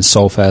 Sunshine,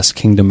 Soulfest,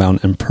 Kingdom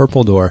Mountain, and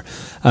Purple Door.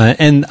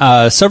 And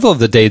several of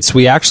the dates,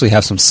 we actually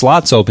have some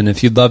slots open.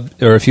 If you'd love,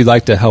 or if you'd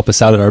like to help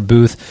us out at our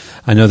booth,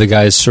 I know the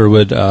guys sure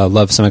would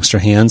love some extra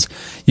hands.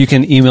 You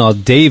can email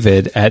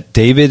David at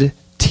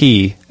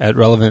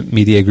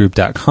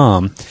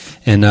davidT@relevantmediagroup.com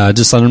and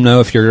just let them know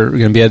if you're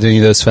going to be at any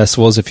of those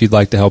festivals, if you'd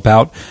like to help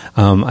out.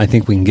 I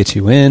think we can get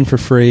you in for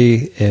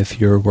free if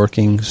you're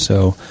working,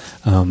 so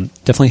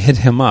definitely hit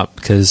him up,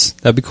 because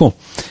that'd be cool.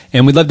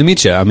 And we'd love to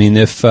meet you. I mean,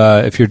 if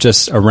you're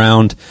just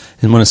around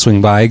and want to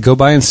swing by, go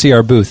by and see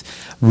our booth.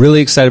 Really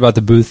excited about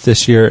the booth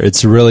this year.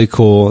 It's really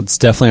cool. It's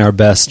definitely our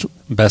best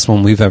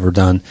one we've ever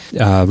done.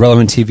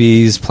 Relevant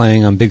TVs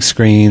playing on big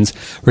screens.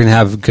 We're going to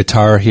have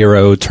Guitar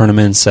Hero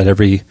tournaments at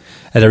every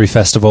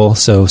festival,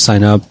 so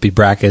sign up, be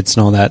brackets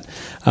and all that.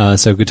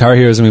 So Guitar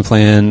Hero is going to be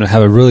playing,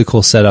 have a really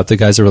cool setup. The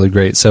guys are really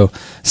great. So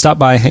stop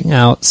by, hang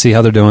out, see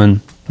how they're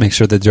doing, make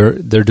sure that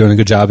they're doing a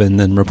good job, and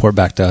then report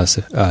back to us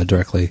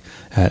directly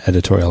at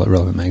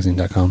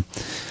editorial@relevantmagazine.com.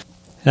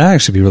 That'd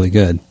actually be really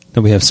good.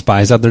 That we have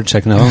spies out there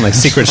checking out them, like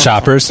secret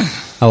shoppers.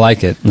 I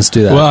like it. Let's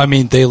do that. Well, I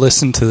mean, they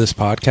listen to this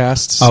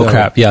podcast. Oh, so-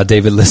 crap. Yeah,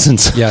 David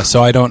listens. Yeah,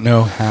 so I don't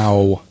know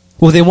how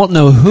Well, they won't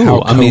know who.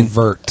 how I mean,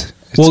 covert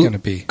it's well, going to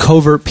be.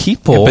 covert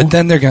people. Yeah, but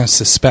then they're going to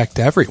suspect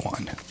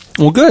everyone.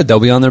 Well, good. They'll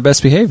be on their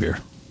best behavior.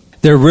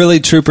 They're really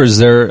troopers.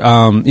 They're,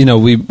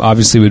 we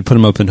obviously would put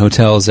them up in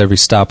hotels every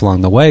stop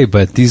along the way,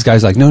 but these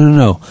guys are like,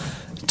 no.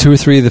 2 or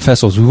 3 of the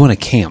festivals, we want to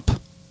camp.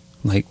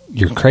 Like,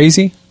 you're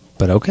crazy,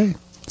 but okay.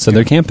 So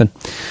they're camping,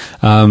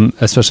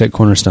 especially at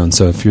Cornerstone.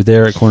 So if you're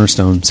there at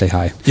Cornerstone, say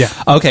hi. Yeah.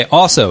 Okay.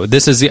 Also,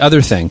 this is the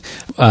other thing.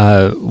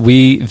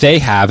 They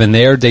have, and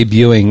they are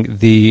debuting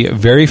the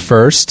very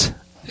first,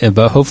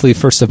 but hopefully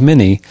first of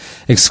many,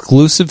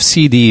 exclusive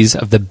CDs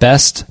of the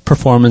best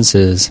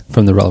performances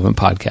from the Relevant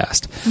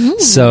podcast. Ooh.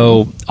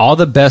 So all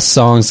the best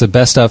songs, the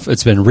best stuff,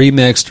 it's been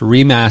remixed,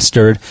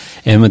 remastered,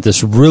 and with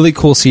this really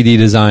cool CD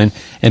design.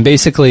 And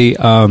basically,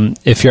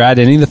 if you're at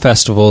any of the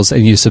festivals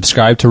and you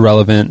subscribe to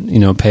Relevant,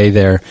 pay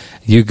there,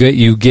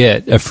 you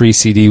get a free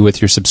CD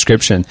with your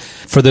subscription.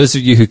 For those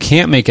of you who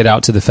can't make it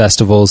out to the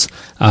festivals,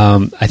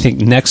 I think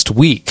next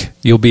week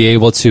you'll be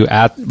able to,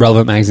 at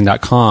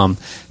relevantmagazine.com,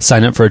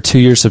 sign up for a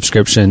 2-year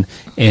subscription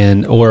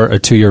or a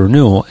 2-year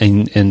renewal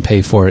and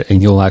pay for it,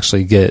 and you'll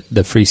actually get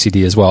the free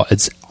CD as well.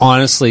 It's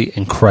honestly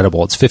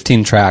incredible. It's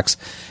 15 tracks,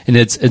 and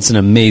it's an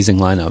amazing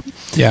lineup.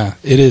 Yeah,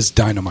 it is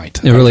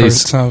dynamite. It really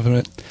I've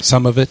heard is.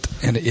 Some of it,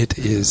 and it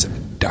is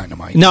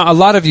dynamite. Now, a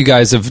lot of you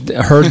guys have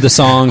heard the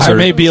songs. I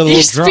may be a little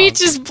Your drunk.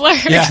 speech is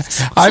blurred. Yeah,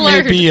 I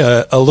may be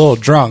a little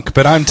drunk,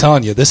 but I'm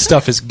telling you, this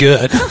stuff is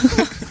good.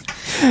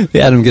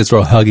 Adam gets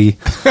real huggy.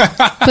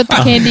 Put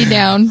the candy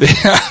down.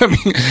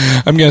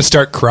 I'm going to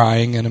start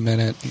crying in a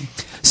minute.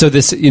 So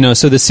this,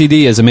 so the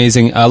CD is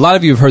amazing. A lot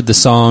of you have heard the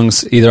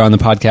songs either on the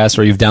podcast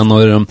or you've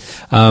downloaded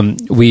them.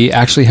 We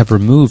actually have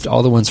removed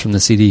all the ones from the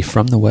CD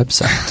from the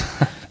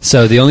website.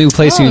 So the only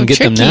place you can get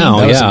them tricky. now,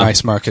 That was a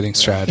nice marketing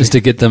strategy. is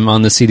to get them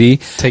on the CD.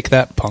 Take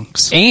that,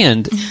 punks.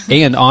 And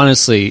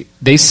honestly,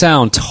 they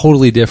sound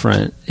totally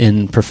different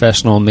in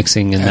professional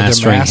mixing and they're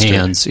mastering mastered.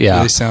 hands.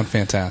 Yeah, They sound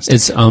fantastic.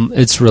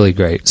 it's really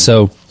great.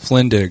 So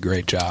Flynn did a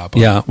great job.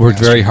 yeah, worked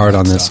very mastering hard that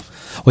on this.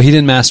 stuff. Well, he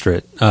didn't master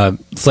it.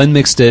 Flynn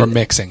mixed it. Or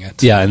mixing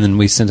it. Yeah, and then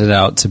we sent it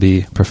out to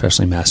be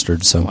professionally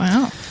mastered. So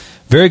Wow.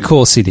 very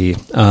cool CD.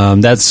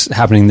 That's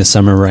happening this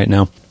summer right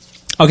now.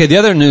 Okay, the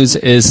other news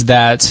is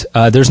that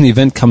there's an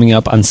event coming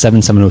up on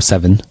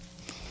 7707,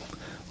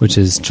 which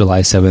is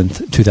July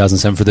 7th,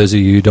 2007, for those of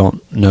you who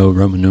don't know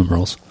Roman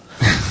numerals.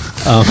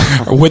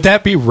 Would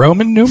that be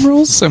Roman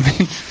numerals? I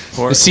mean,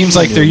 it seems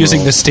like they're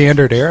using the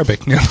standard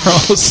Arabic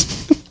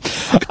numerals.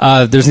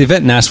 There's an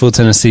event in Nashville,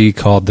 Tennessee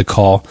called The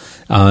Call.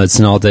 It's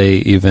an all-day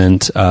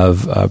event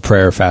of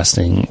prayer,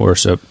 fasting,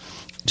 worship.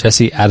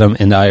 Jesse, Adam,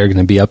 and I are going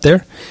to be up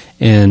there,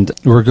 and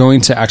we're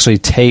going to actually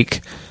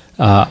take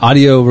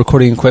audio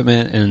recording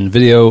equipment and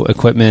video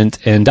equipment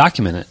and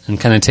document it and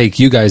kind of take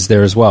you guys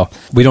there as well.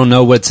 We don't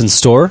know what's in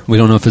store. We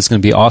don't know if it's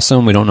going to be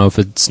awesome. We don't know if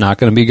it's not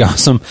going to be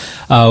awesome.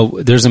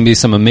 There's going to be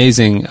some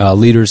amazing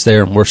leaders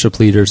there and worship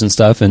leaders and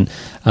stuff, and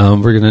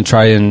we're going to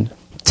try and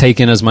take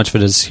in as much of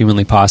it as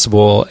humanly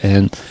possible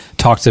and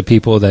talk to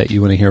people that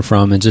you want to hear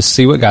from and just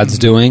see what God's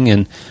doing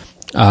and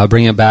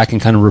bring it back and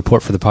kind of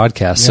report for the podcast.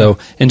 Yeah. So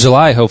in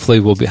July,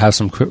 hopefully we'll have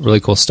some really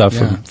cool stuff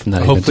from that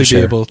event hopefully to share.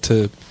 be able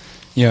to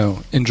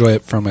enjoy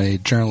it from a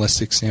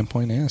journalistic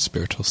standpoint and a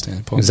spiritual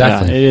standpoint.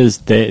 Exactly. Yeah, it is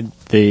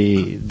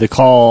the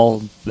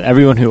call,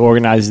 everyone who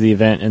organizes the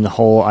event and the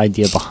whole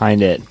idea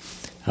behind it.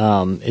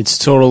 It's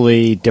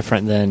totally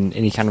different than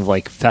any kind of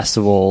like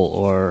festival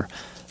or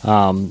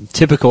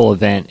typical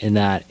event in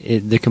that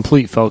the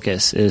complete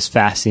focus is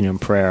fasting and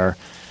prayer.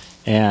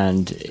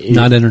 And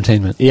not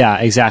entertainment. Yeah,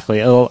 exactly.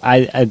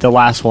 The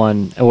last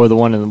one, or the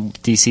one in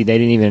DC, they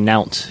didn't even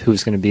announce who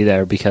was going to be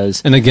there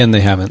because... And again,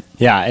 they haven't.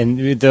 Yeah,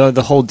 and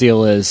the whole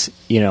deal is,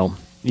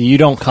 you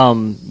don't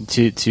come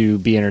to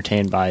be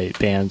entertained by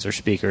bands or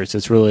speakers.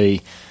 It's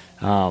really...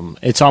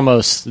 it's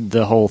almost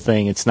the whole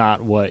thing. It's not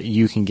what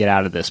you can get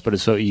out of this, but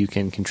it's what you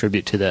can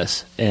contribute to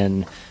this.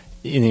 And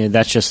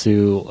that's just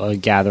through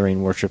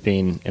gathering,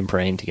 worshiping, and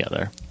praying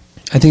together.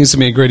 I think it's going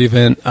to be a great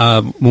event.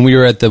 When we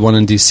were at the one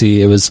in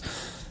D.C., it was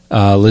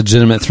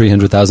legitimate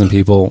 300,000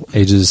 people,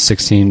 ages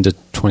 16 to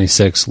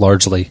 26,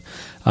 largely.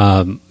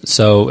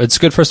 So it's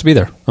good for us to be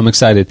there. I'm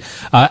excited.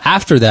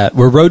 After that,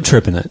 we're road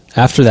tripping it.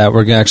 After that,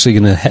 we're actually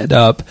going to head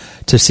up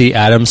to see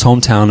Adam's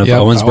hometown of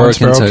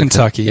Owensboro,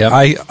 Kentucky. Yep.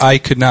 I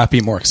could not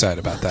be more excited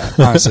about that,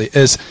 honestly.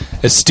 As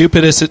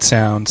stupid as it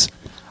sounds,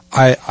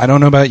 I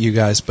don't know about you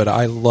guys, but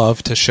I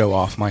love to show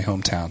off my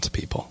hometown to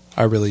people.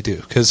 I really do,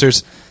 because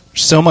there's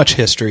so much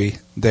history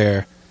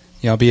there.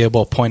 I'll be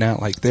able to point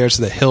out, like, there's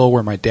the hill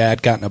where my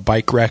dad got in a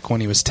bike wreck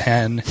when he was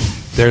 10.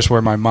 There's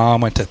where my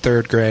mom went to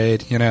third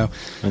grade, And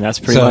that's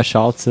pretty much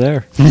all it's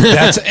there.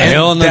 That's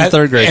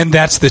third grade. And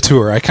that's the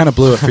tour. I kind of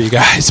blew it for you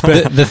guys.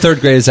 But the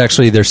third grade is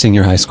actually their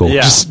senior high school.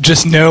 Yeah.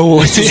 Just know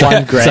one grade.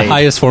 It's the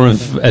highest form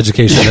of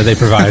education that they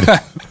provide.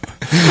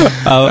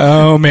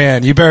 Oh,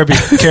 man. You better be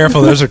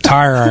careful. Those are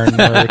tire iron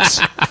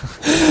words.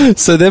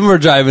 So then we're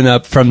driving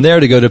up from there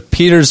to go to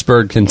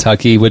Petersburg,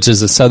 Kentucky, which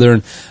is a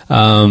southern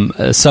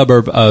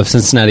suburb of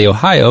Cincinnati,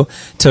 Ohio.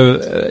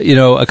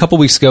 A couple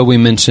weeks ago we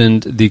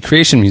mentioned the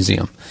Creation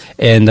Museum.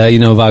 And,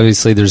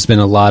 obviously there's been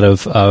a lot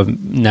of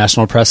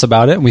national press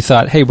about it. And we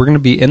thought, hey, we're going to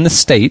be in the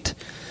state.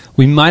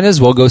 We might as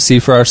well go see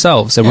for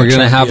ourselves. And we're going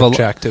to have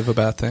objective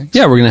about things.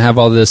 Yeah, we're going to have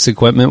all this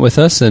equipment with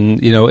us.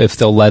 And, if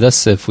they'll let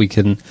us, if we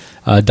can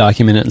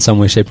document it in some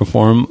way, shape, or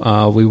form,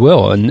 we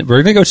will. And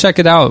we're going to go check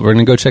it out. We're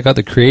going to go check out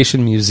the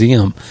Creation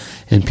Museum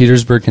in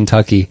Petersburg,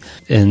 Kentucky,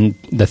 and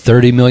the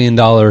 $30 million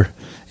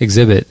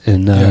exhibit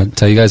and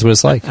tell you guys what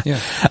it's like. Yeah.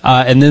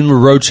 And then we're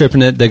road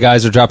tripping it. The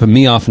guys are dropping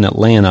me off in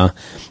Atlanta,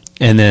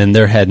 and then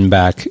they're heading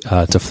back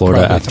to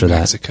Florida Probably after to that.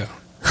 Mexico.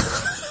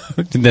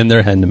 Then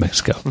they're heading to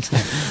Mexico.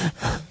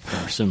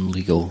 For some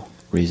legal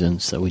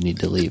reasons that we need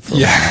to leave for a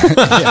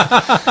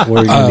while.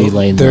 We're going to be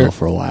laying low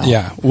for a while.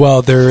 Yeah.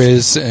 Well, there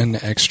is an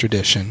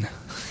extradition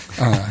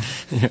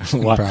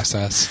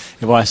process.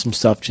 Why some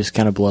stuff just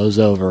kind of blows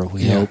over,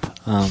 we hope.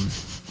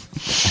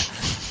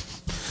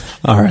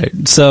 All right.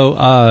 So,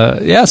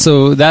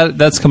 so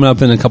that's coming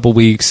up in a couple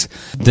weeks.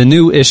 The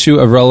new issue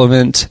of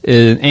Relevant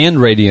and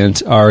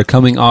Radiant are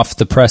coming off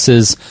the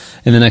presses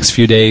in the next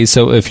few days.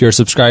 So if you're a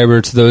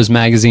subscriber to those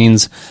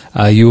magazines,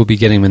 you will be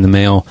getting them in the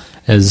mail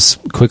as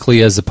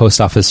quickly as the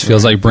post office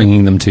feels like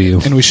bringing them to you.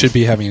 And we should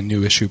be having a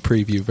new issue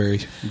preview very,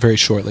 very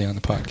shortly on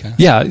the podcast.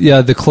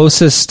 Yeah. The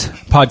closest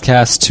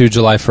podcast to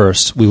July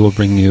 1st, we will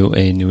bring you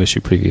a new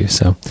issue preview.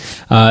 So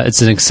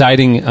it's an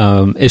exciting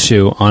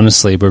issue,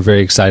 honestly. We're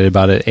very excited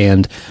about it,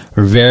 and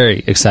we're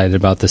very excited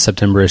about the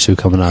September issue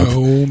coming up.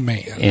 Oh,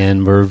 man.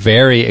 And we're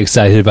very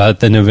excited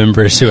about the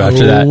November issue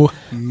after that. Oh,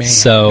 man.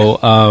 So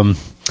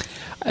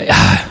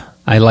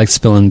I like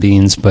spilling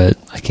beans, but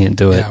I can't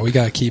do it. Yeah, we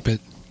got to keep it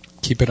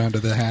under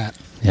the hat.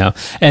 Yeah,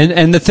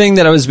 and the thing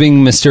that I was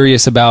being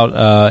mysterious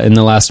about in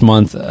the last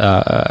month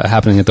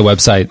happening at the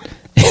website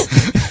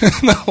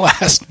the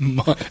last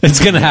month. It's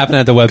going to happen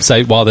at the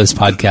website while this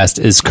podcast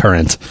is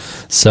current.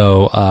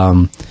 So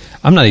I'm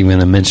not even going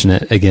to mention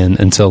it again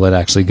until it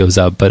actually goes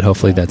up, but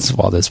hopefully that's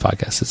while this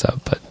podcast is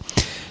up. But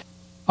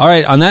all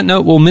right, on that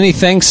note, well, many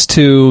thanks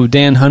to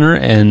Dan Hunter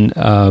and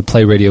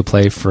Play Radio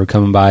Play for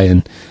coming by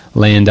and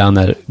laying down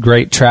that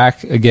great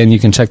track. Again, you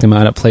can check them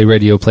out at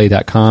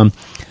PlayRadioPlay.com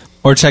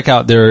or check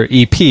out their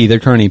EP, their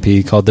current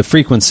EP called The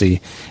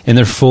Frequency, and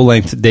their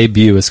full-length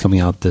debut is coming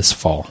out this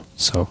fall.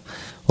 So,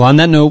 well, on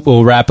that note,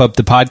 we'll wrap up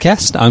the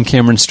podcast. I'm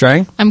Cameron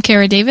Strang. I'm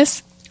Kara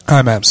Davis.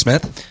 I'm Ab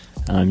Smith.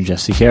 I'm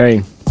Jesse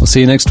Carey. We'll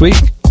see you next week.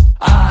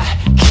 I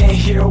can't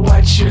hear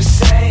what you're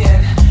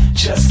saying.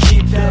 Just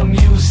keep the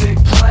music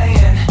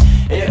playing.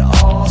 It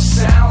all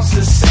sounds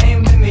the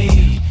same to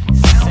me.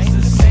 Sounds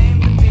the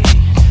same to me.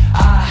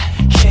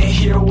 I can't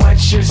hear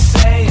what you're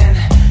saying.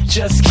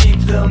 Just keep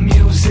the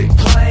music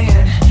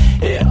playing.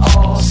 It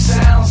all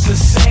sounds the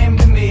same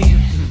to me.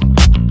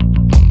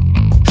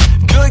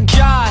 Good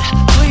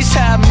God, please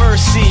have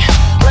mercy.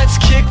 Let's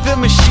kick the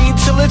machine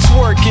till it's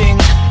working.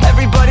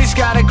 Everybody's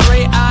got a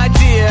great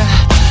idea.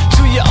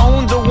 Do you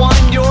own the one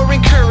you're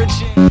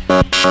encouraging?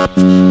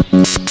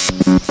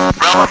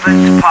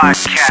 Relevance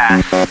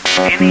Podcast.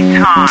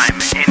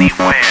 Anytime,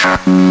 anywhere.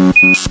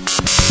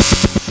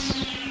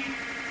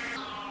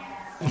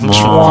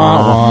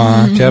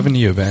 Kevin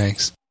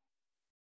Eubanks.